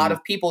 a lot Mm-hmm.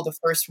 of people, the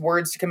first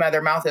words to come out of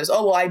their mouth is,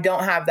 oh, well, I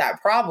don't have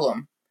that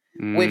problem,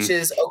 which Mm,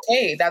 is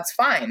okay, that's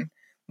fine.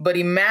 But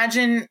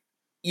imagine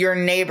your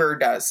neighbor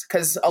does,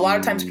 because a lot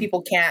of times mm,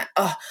 people can't,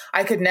 oh,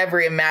 I could never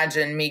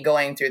imagine me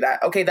going through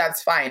that. Okay,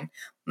 that's fine.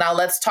 Now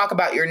let's talk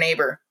about your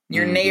neighbor.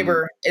 Your mm-hmm.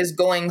 neighbor is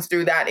going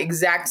through that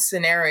exact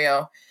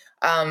scenario.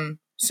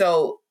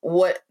 So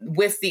what,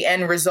 with the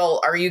end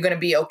result, are you going to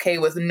be okay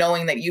with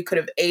knowing that you could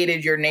have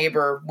aided your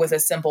neighbor with a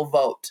simple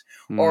vote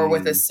or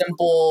with a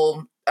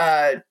simple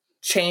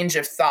change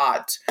of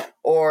thought,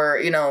 or,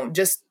 you know,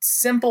 just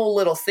simple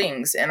little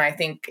things? And I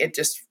think it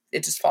just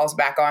falls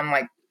back on,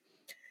 like,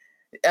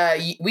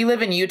 we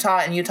live in Utah,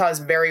 and Utah is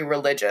very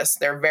religious.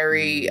 They're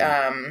very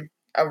a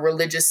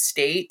religious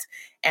state,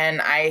 and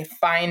I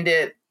find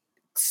it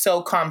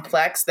so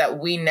complex that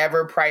we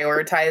never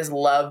prioritize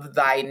love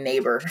thy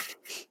neighbor.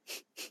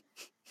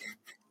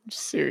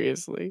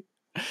 Seriously.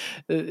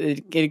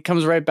 It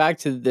comes right back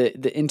to the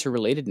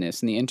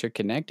interrelatedness and the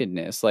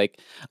interconnectedness. Like,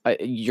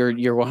 you're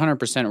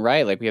 100%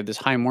 right. Like, we have this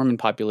high Mormon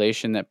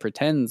population that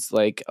pretends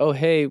like, oh,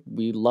 hey,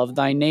 we love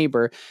thy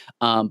neighbor,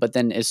 but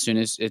then as soon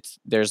as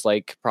there's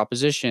like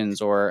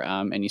propositions or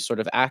any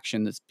sort of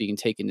action that's being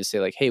taken to say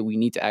like, hey, we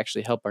need to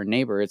actually help our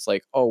neighbor, it's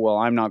like, oh, well,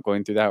 I'm not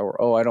going through that,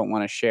 or oh, I don't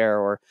want to share,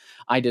 or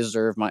I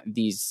deserve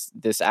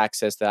this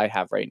access that I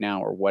have right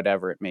now, or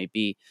whatever it may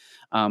be.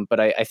 But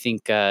I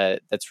think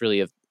that's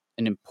really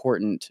an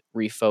important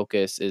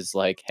refocus, is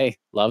like, hey,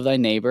 love thy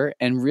neighbor,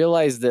 and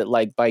realize that,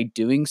 like, by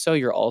doing so,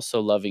 you're also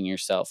loving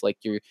yourself. Like,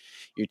 you're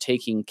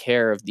taking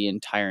care of the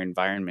entire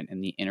environment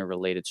and the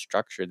interrelated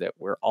structure that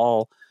we're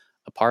all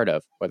a part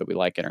of, whether we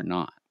like it or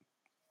not.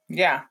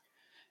 Yeah.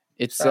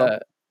 It's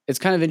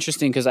kind of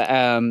interesting because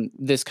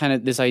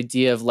this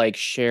idea of like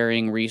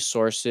sharing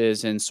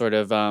resources and sort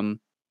of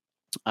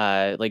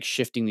like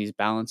shifting these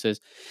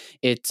balances,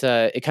 it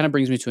kind of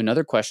brings me to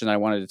another question that I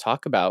wanted to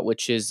talk about,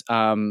 which is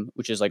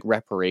like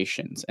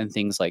reparations and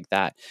things like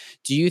that.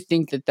 Do you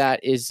think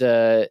that is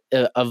a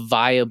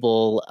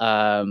viable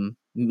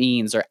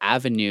means or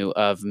avenue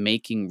of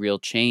making real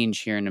change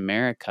here in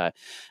America?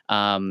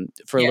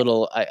 For a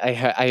little, I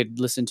had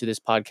listened to this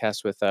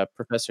podcast with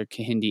Professor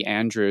Kahindi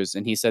Andrews,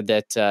 and he said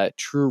that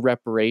true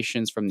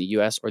reparations from the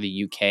U.S. or the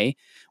U.K.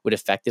 would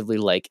effectively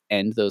like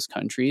end those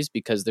countries,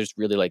 because there's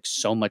really like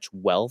so much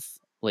wealth,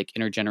 like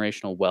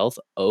intergenerational wealth,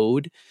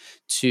 owed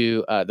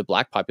to the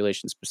Black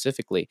population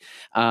specifically.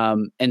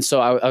 And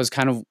so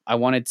I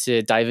wanted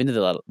to dive into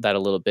that a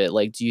little bit.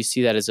 Like, do you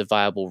see that as a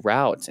viable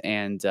route,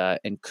 and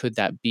could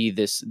that be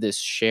this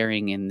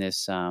sharing in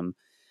this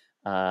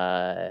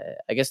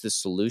I guess this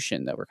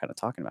solution that we're kind of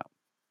talking about?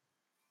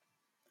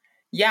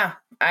 Yeah,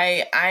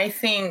 I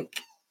think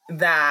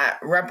that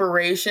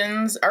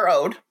reparations are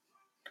owed.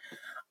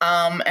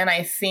 And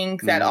I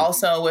think that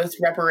also with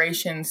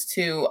reparations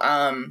too,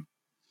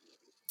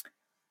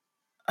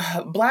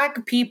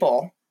 Black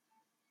people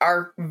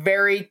are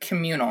very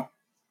communal.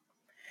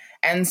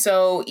 And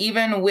so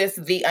even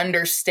with the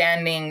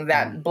understanding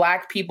that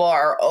Black people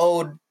are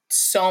owed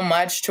so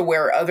much to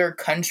where other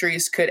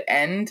countries could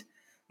end,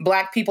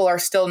 Black people are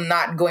still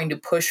not going to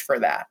push for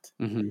that.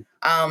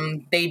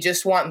 They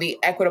just want the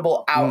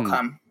equitable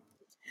outcome.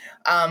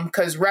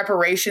 Because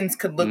reparations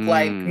could look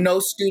like no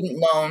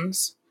student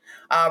loans.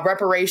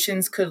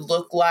 Reparations could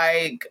look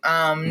like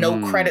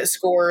no credit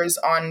scores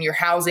on your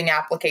housing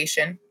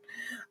application.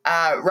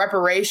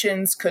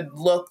 Reparations could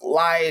look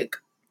like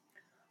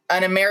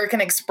an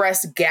American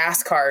Express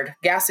gas card.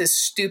 Gas is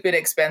stupid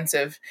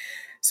expensive.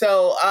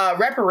 So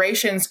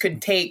reparations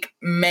could take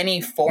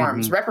many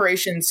forms.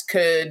 Reparations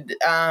could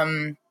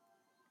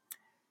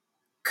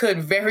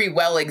very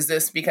well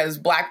exist because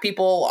Black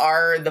people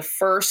are the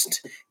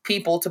first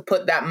people to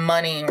put that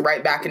money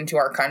right back into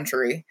our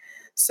country.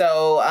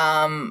 So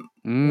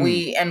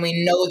we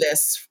know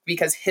this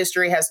because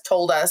history has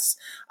told us,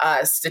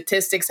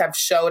 statistics have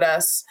showed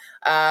us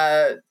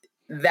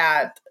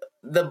that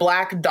the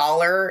Black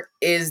dollar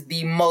is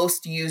the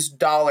most used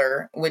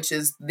dollar, which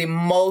is the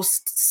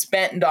most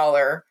spent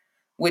dollar,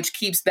 which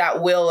keeps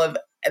that wheel of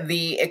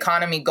the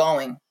economy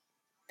going.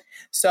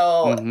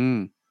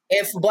 So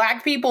if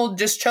Black people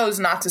just chose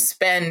not to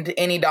spend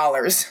any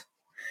dollars,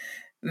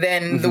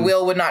 then the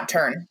wheel would not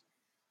turn.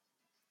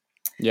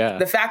 Yeah.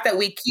 The fact that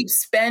we keep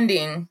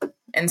spending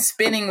and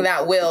spinning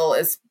that wheel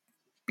is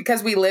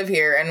because we live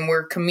here and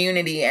we're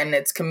community and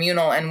it's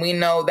communal. And we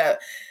know that,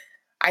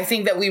 I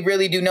think that we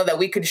really do know that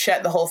we could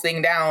shut the whole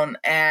thing down,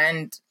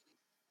 but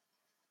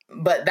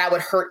that would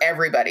hurt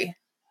everybody.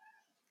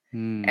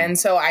 And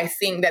so I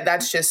think that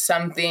that's just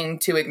something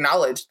to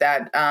acknowledge,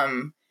 that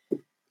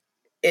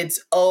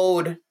it's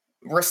owed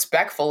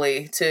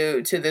respectfully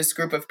to this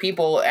group of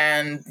people,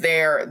 and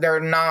they're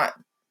not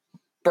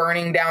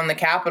burning down the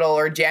Capitol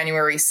or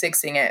January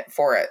 6ing it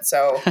for it.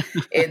 So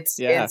it's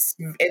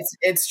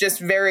it's just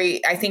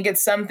very, I think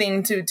it's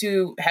something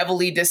to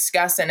heavily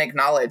discuss and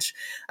acknowledge.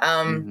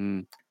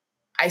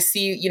 I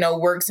see,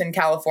 works in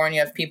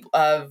California of people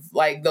of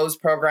like those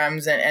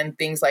programs and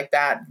things like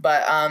that.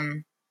 But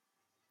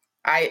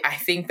I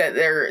think that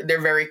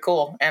they're very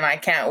cool, and I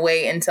can't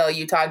wait until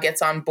Utah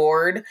gets on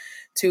board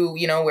to,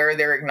 where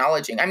they're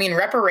acknowledging. I mean,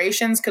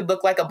 reparations could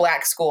look like a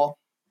Black school.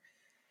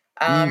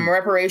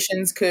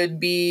 Reparations could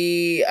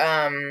be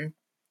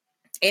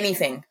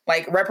anything.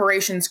 Like,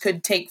 reparations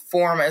could take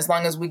form as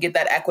long as we get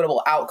that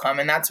equitable outcome.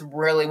 And that's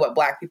really what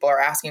Black people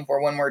are asking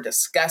for when we're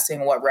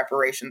discussing what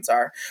reparations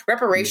are.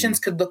 Reparations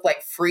could look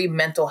like free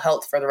mental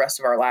health for the rest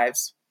of our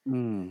lives.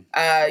 Mm.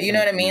 You know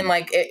what I mean?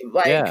 Man.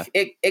 Yeah.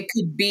 It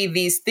could be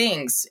these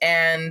things,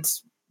 and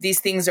these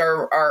things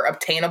are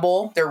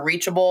obtainable, they're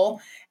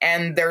reachable,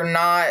 and they're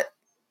not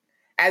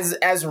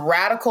as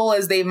radical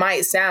as they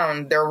might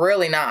sound. They're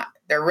really not.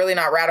 They're really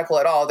not radical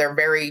at all. They're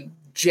very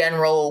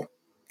general,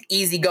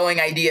 easygoing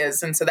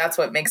ideas, and so that's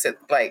what makes it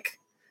like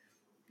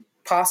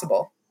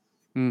possible.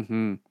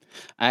 Hmm.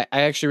 I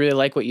actually really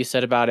like what you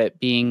said about it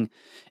being,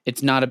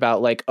 it's not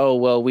about like, oh,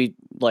 well, we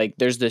like,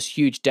 there's this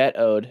huge debt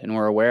owed and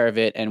we're aware of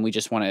it and we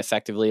just want to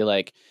effectively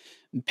like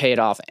pay it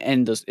off.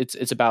 And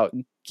it's about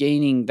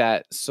gaining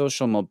that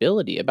social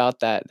mobility, about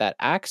that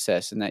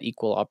access and that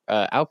equal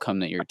outcome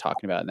that you're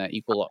talking about, and that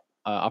equal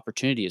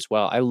opportunity as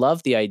well. I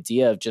love the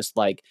idea of just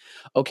like,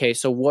 okay,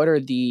 so what are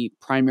the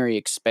primary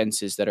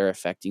expenses that are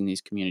affecting these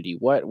community?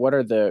 What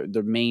are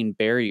the main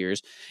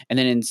barriers? And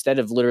then instead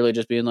of literally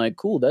just being like,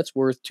 cool, that's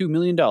worth $2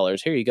 million,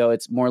 here you go,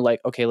 it's more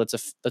like, okay, let's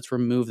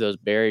remove those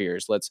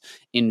barriers, let's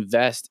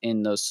invest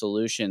in those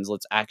solutions,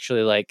 let's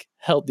actually like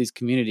help these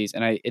communities.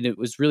 And it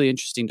was really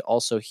interesting to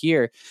also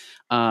hear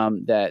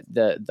that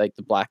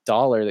the black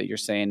dollar that you're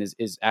saying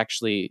is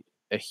actually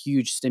a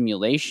huge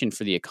stimulation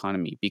for the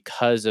economy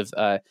because of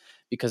the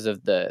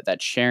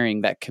that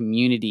sharing, that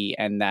community,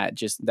 and that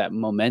just that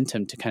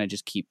momentum to kind of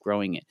just keep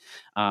growing it.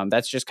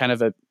 That's just kind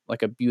of a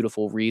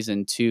beautiful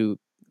reason to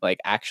like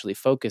actually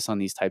focus on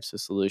these types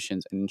of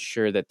solutions and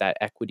ensure that that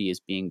equity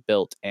is being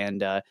built, and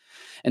that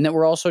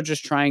we're also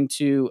just trying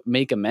to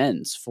make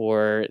amends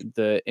for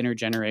the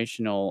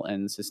intergenerational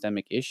and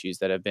systemic issues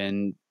that have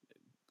been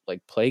like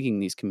plaguing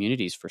these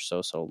communities for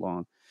so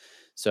long.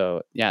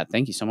 So yeah,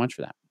 thank you so much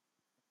for that.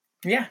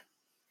 Yeah.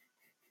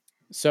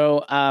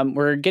 So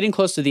we're getting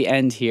close to the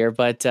end here,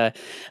 but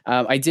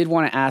I did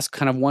want to ask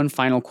kind of one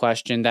final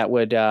question that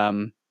would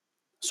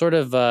sort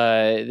of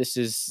this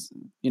is,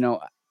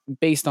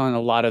 based on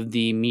a lot of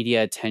the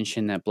media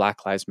attention that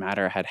Black Lives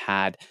Matter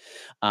had,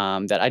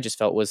 that I just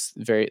felt was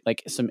very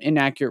like some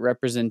inaccurate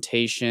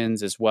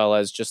representations, as well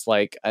as just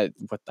like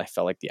what I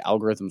felt like the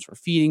algorithms were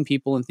feeding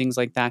people and things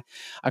like that.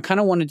 I kind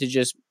of wanted to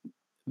just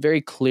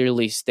very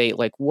clearly state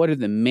like what are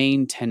the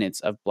main tenets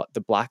of the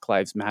Black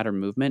Lives Matter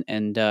movement,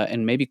 and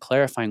maybe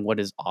clarifying what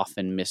is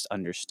often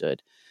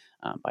misunderstood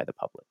by the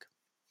public.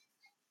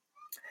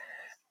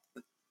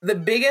 The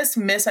biggest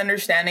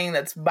misunderstanding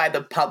that's by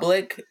the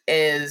public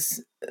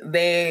is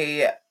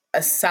they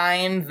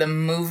assign the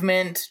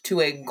movement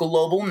to a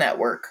global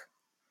network.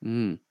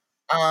 Mm,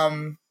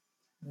 Um,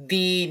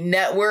 the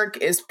network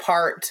is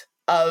part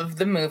of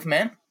the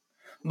movement,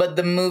 but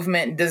the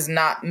movement does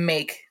not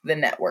make the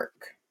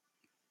network.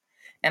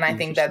 And I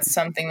think that's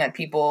interesting. something that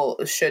people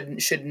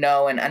should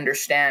know and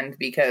understand,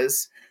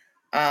 because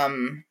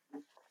um,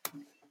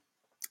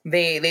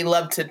 they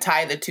love to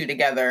tie the two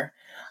together.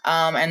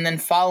 And then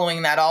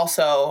following that,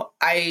 also,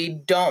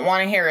 I don't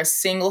want to hear a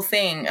single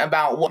thing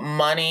about what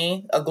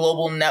money a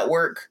global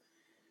network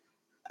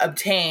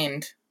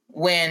obtained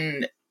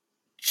when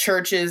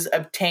churches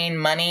obtain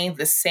money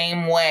the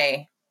same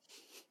way,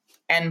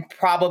 and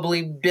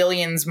probably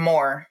billions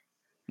more,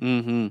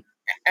 Mm-hmm.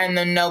 and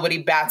then nobody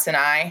bats an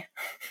eye.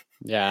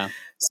 Yeah.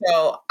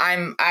 So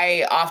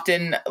I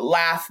often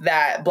laugh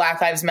that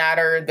Black Lives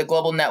Matter, the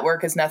global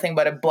network, is nothing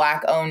but a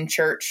Black owned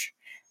church,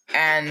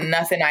 and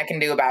nothing I can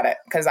do about it,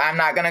 because I'm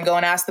not going to go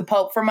and ask the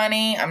Pope for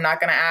money. I'm not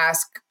going to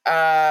ask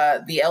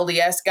the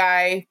LDS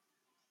guy,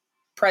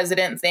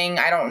 president thing.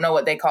 I don't know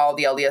what they call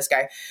the LDS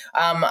guy. The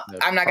I'm not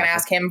going to prophet.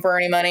 ask him for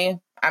any money.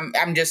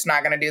 I'm just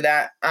not going to do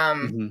that.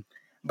 Mm-hmm.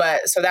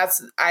 But so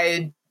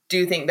I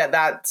do think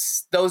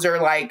those are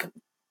like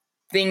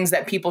things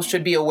that people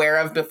should be aware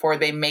of before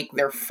they make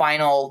their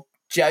final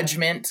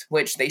judgment,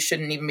 which they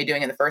shouldn't even be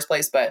doing in the first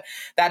place. But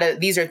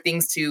these are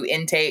things to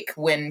intake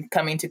when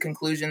coming to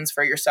conclusions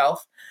for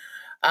yourself.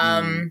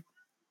 Mm-hmm.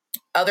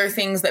 Other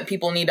things that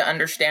people need to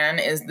understand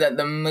is that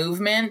the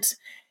movement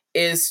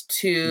is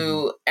Mm-hmm.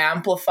 to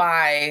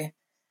amplify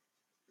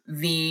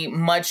the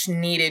much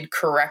needed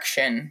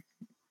correction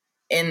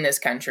in this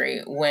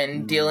country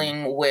when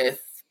dealing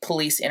with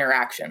police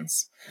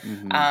interactions.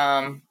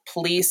 Mm-hmm.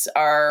 Police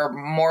are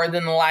more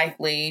than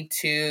likely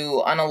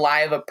to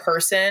unalive a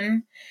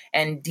person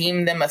and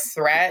deem them a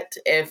threat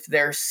if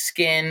their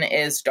skin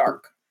is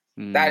dark.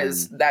 That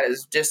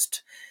is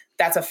just,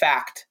 that's a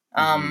fact.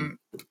 Mm-hmm.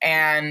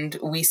 And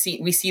we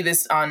see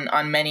this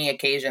on many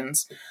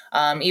occasions.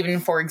 Even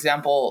for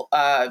example,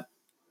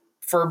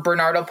 for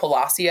Bernardo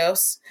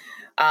Palacios,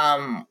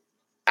 um,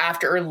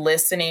 after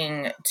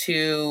listening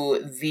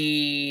to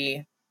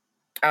the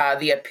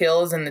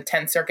appeals in the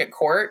 10th Circuit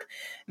Court,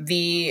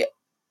 the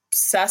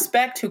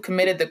suspect who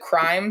committed the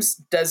crimes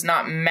does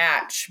not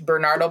match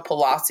Bernardo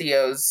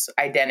Palacios'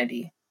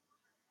 identity.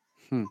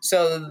 Hmm.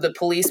 So the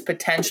police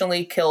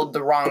potentially killed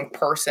the wrong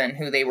person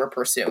who they were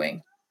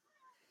pursuing.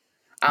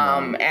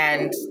 Wow.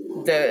 And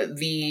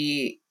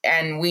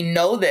and we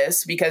know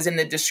this because in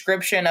the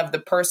description of the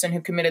person who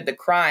committed the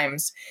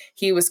crimes,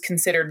 he was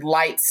considered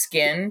light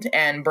skinned,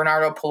 and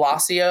Bernardo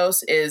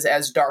Palacios is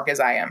as dark as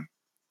I am.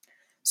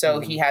 So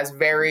he Wow. has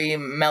very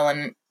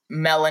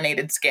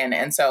melanated skin.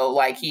 And so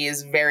like he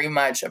is very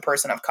much a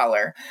person of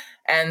color.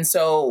 And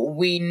so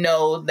we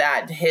know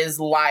that his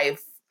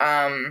life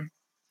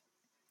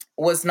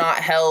was not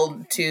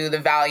held to the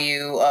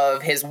value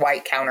of his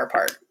white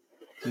counterpart.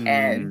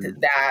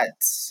 And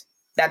that's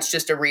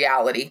just a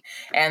reality.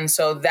 And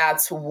so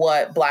that's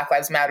what Black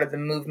Lives Matter, the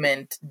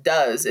movement,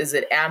 does, is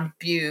it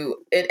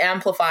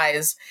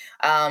amplifies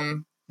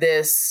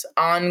this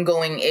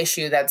ongoing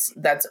issue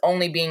that's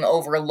only being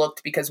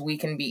overlooked because we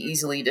can be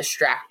easily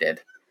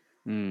distracted.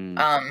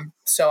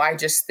 So I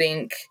just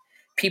think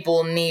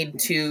people need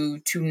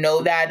to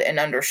know that and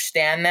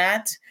understand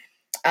that.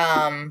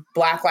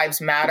 Black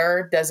Lives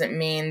Matter doesn't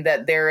mean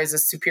that there is a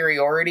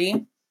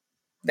superiority.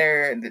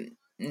 There,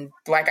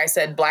 like I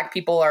said, Black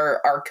people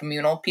are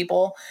communal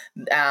people.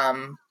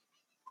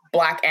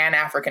 Black and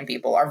African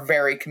people are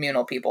very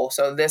communal people.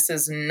 So this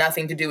is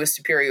nothing to do with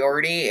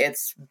superiority.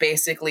 It's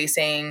basically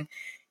saying,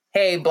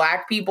 hey,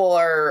 Black people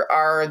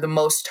are the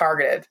most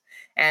targeted,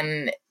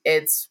 and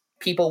it's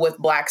people with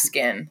Black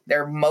skin.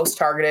 They're most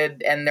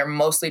targeted, and they're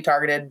mostly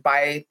targeted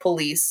by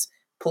police.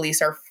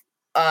 Police are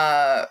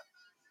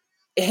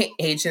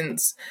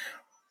agents,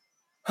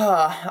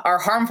 are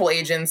harmful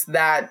agents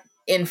that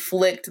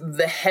inflict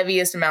the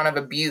heaviest amount of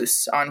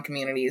abuse on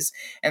communities.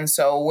 And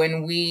so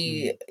when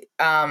we,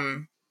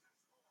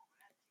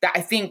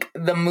 I think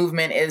the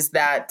movement is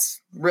that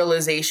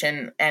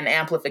realization and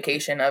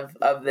amplification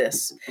of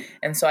this.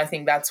 And so I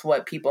think that's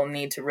what people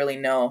need to really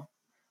know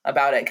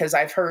about it. Because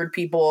I've heard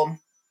people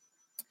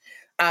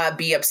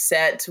be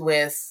upset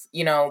with,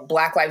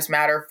 Black Lives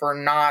Matter for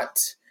not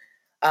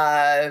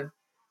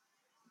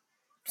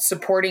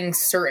supporting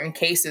certain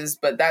cases,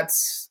 but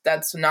that's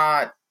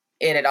not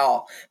it at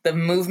all. The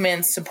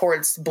movement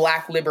supports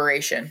Black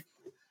liberation.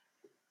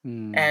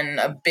 And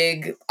a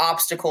big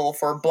obstacle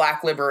for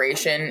Black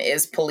liberation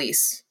is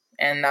police.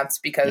 And that's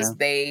because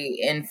they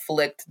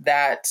inflict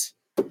that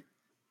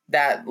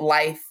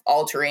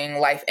life-altering,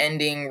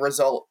 life-ending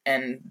result.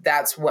 And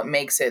that's what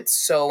makes it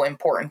so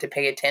important to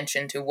pay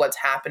attention to what's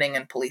happening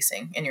in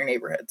policing in your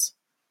neighborhoods.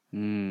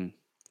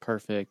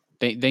 Perfect.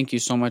 Thank you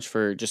so much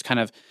for just kind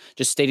of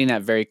just stating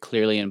that very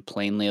clearly and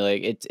plainly.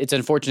 Like it's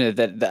unfortunate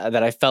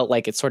that I felt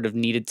like it sort of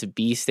needed to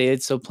be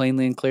stated so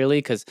plainly and clearly,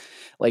 because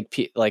like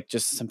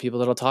just some people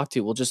that I'll talk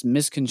to will just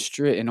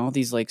misconstrue it in all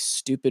these like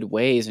stupid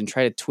ways and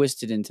try to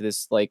twist it into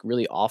this like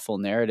really awful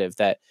narrative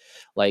that,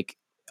 like,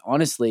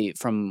 honestly,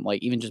 from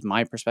like even just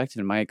my perspective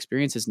and my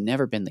experience, has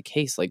never been the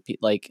case.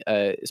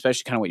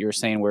 Especially kind of what you were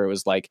saying, where it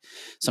was like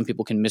some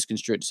people can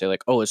misconstrue it to say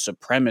like, oh, it's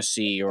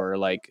supremacy, or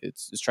like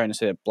it's trying to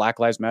say that Black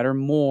Lives Matter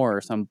more,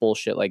 or some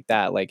bullshit like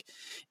that. Like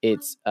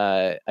it's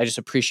I just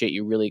appreciate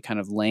you really kind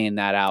of laying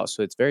that out,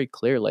 so it's very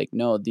clear. Like,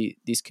 no,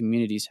 these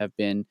communities have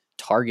been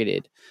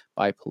targeted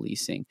by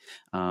policing,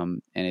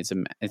 and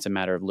it's a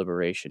matter of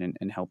liberation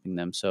and helping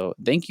them. So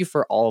thank you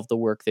for all of the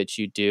work that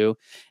you do,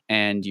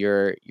 and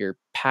your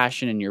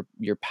passion and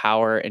your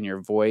power and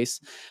your voice.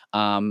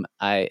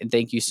 I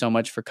thank you so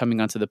much for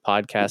coming onto the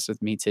podcast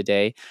with me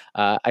today.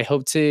 I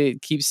hope to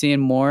keep seeing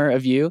more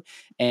of you,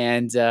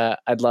 and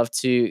I'd love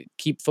to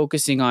keep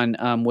focusing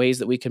on ways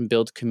that we can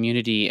build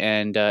community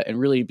and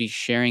really be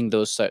sharing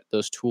those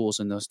tools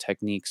and those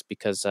techniques,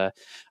 because I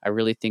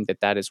really think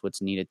that is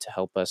what's needed to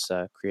help us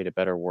create a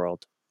better world.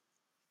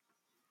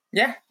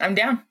 Yeah, I'm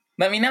down.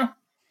 Let me know.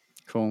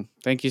 Cool.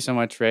 Thank you so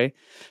much, Ray.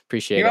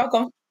 Appreciate it. You're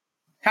welcome.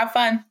 Have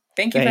fun.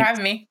 Thank you for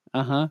having me.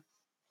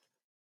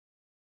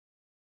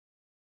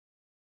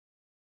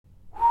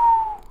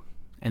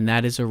 And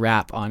that is a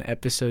wrap on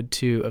episode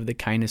 2 of the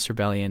Kindness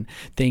Rebellion.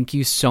 Thank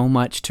you so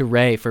much to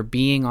Ray for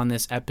being on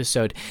this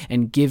episode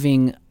and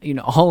giving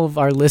all of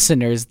our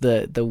listeners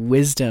the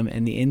wisdom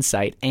and the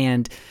insight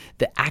and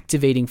the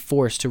activating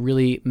force to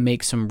really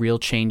make some real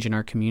change in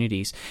our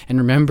communities. And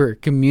remember,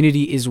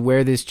 community is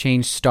where this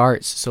change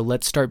starts. So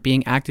let's start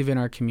being active in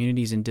our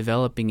communities and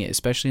developing it,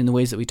 especially in the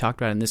ways that we talked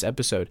about in this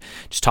episode.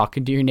 Just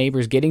talking to your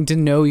neighbors, getting to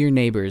know your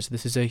neighbors.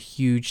 This is a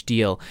huge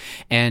deal.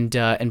 And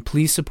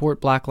please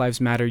support Black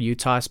Lives Matter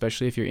Utah,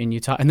 especially if you're in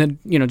Utah. And then,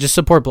 just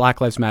support Black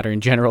Lives Matter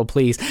in general,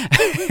 please.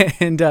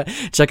 And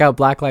check out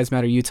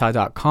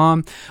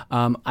blacklivesmatterutah.com.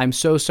 I'm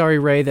so sorry,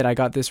 Ray, that I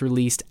got this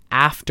released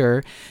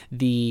after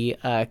the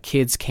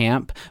kids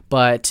camp.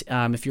 But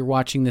if you're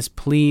watching this,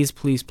 please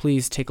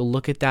take a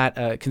look at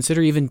that.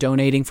 Consider even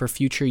donating for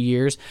future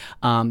years.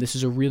 This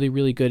is a really,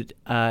 really good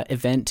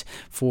event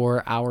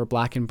for our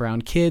Black and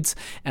brown kids,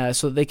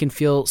 so that they can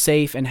feel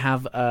safe and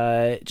have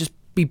just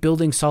be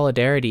building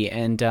solidarity.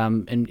 And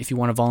if you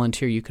want to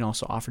volunteer, you can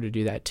also offer to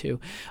do that too.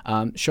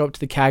 Show up to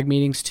the CAG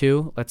meetings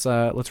too.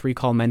 Let's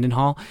recall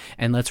Mendenhall,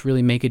 and let's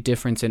really make a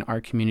difference in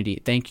our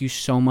community. Thank you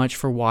so much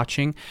for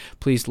watching.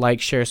 Please like,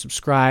 share,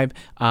 subscribe.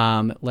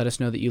 Let us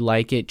know that you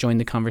like it. Join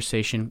the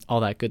conversation, all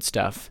that good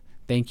stuff.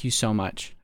 Thank you so much.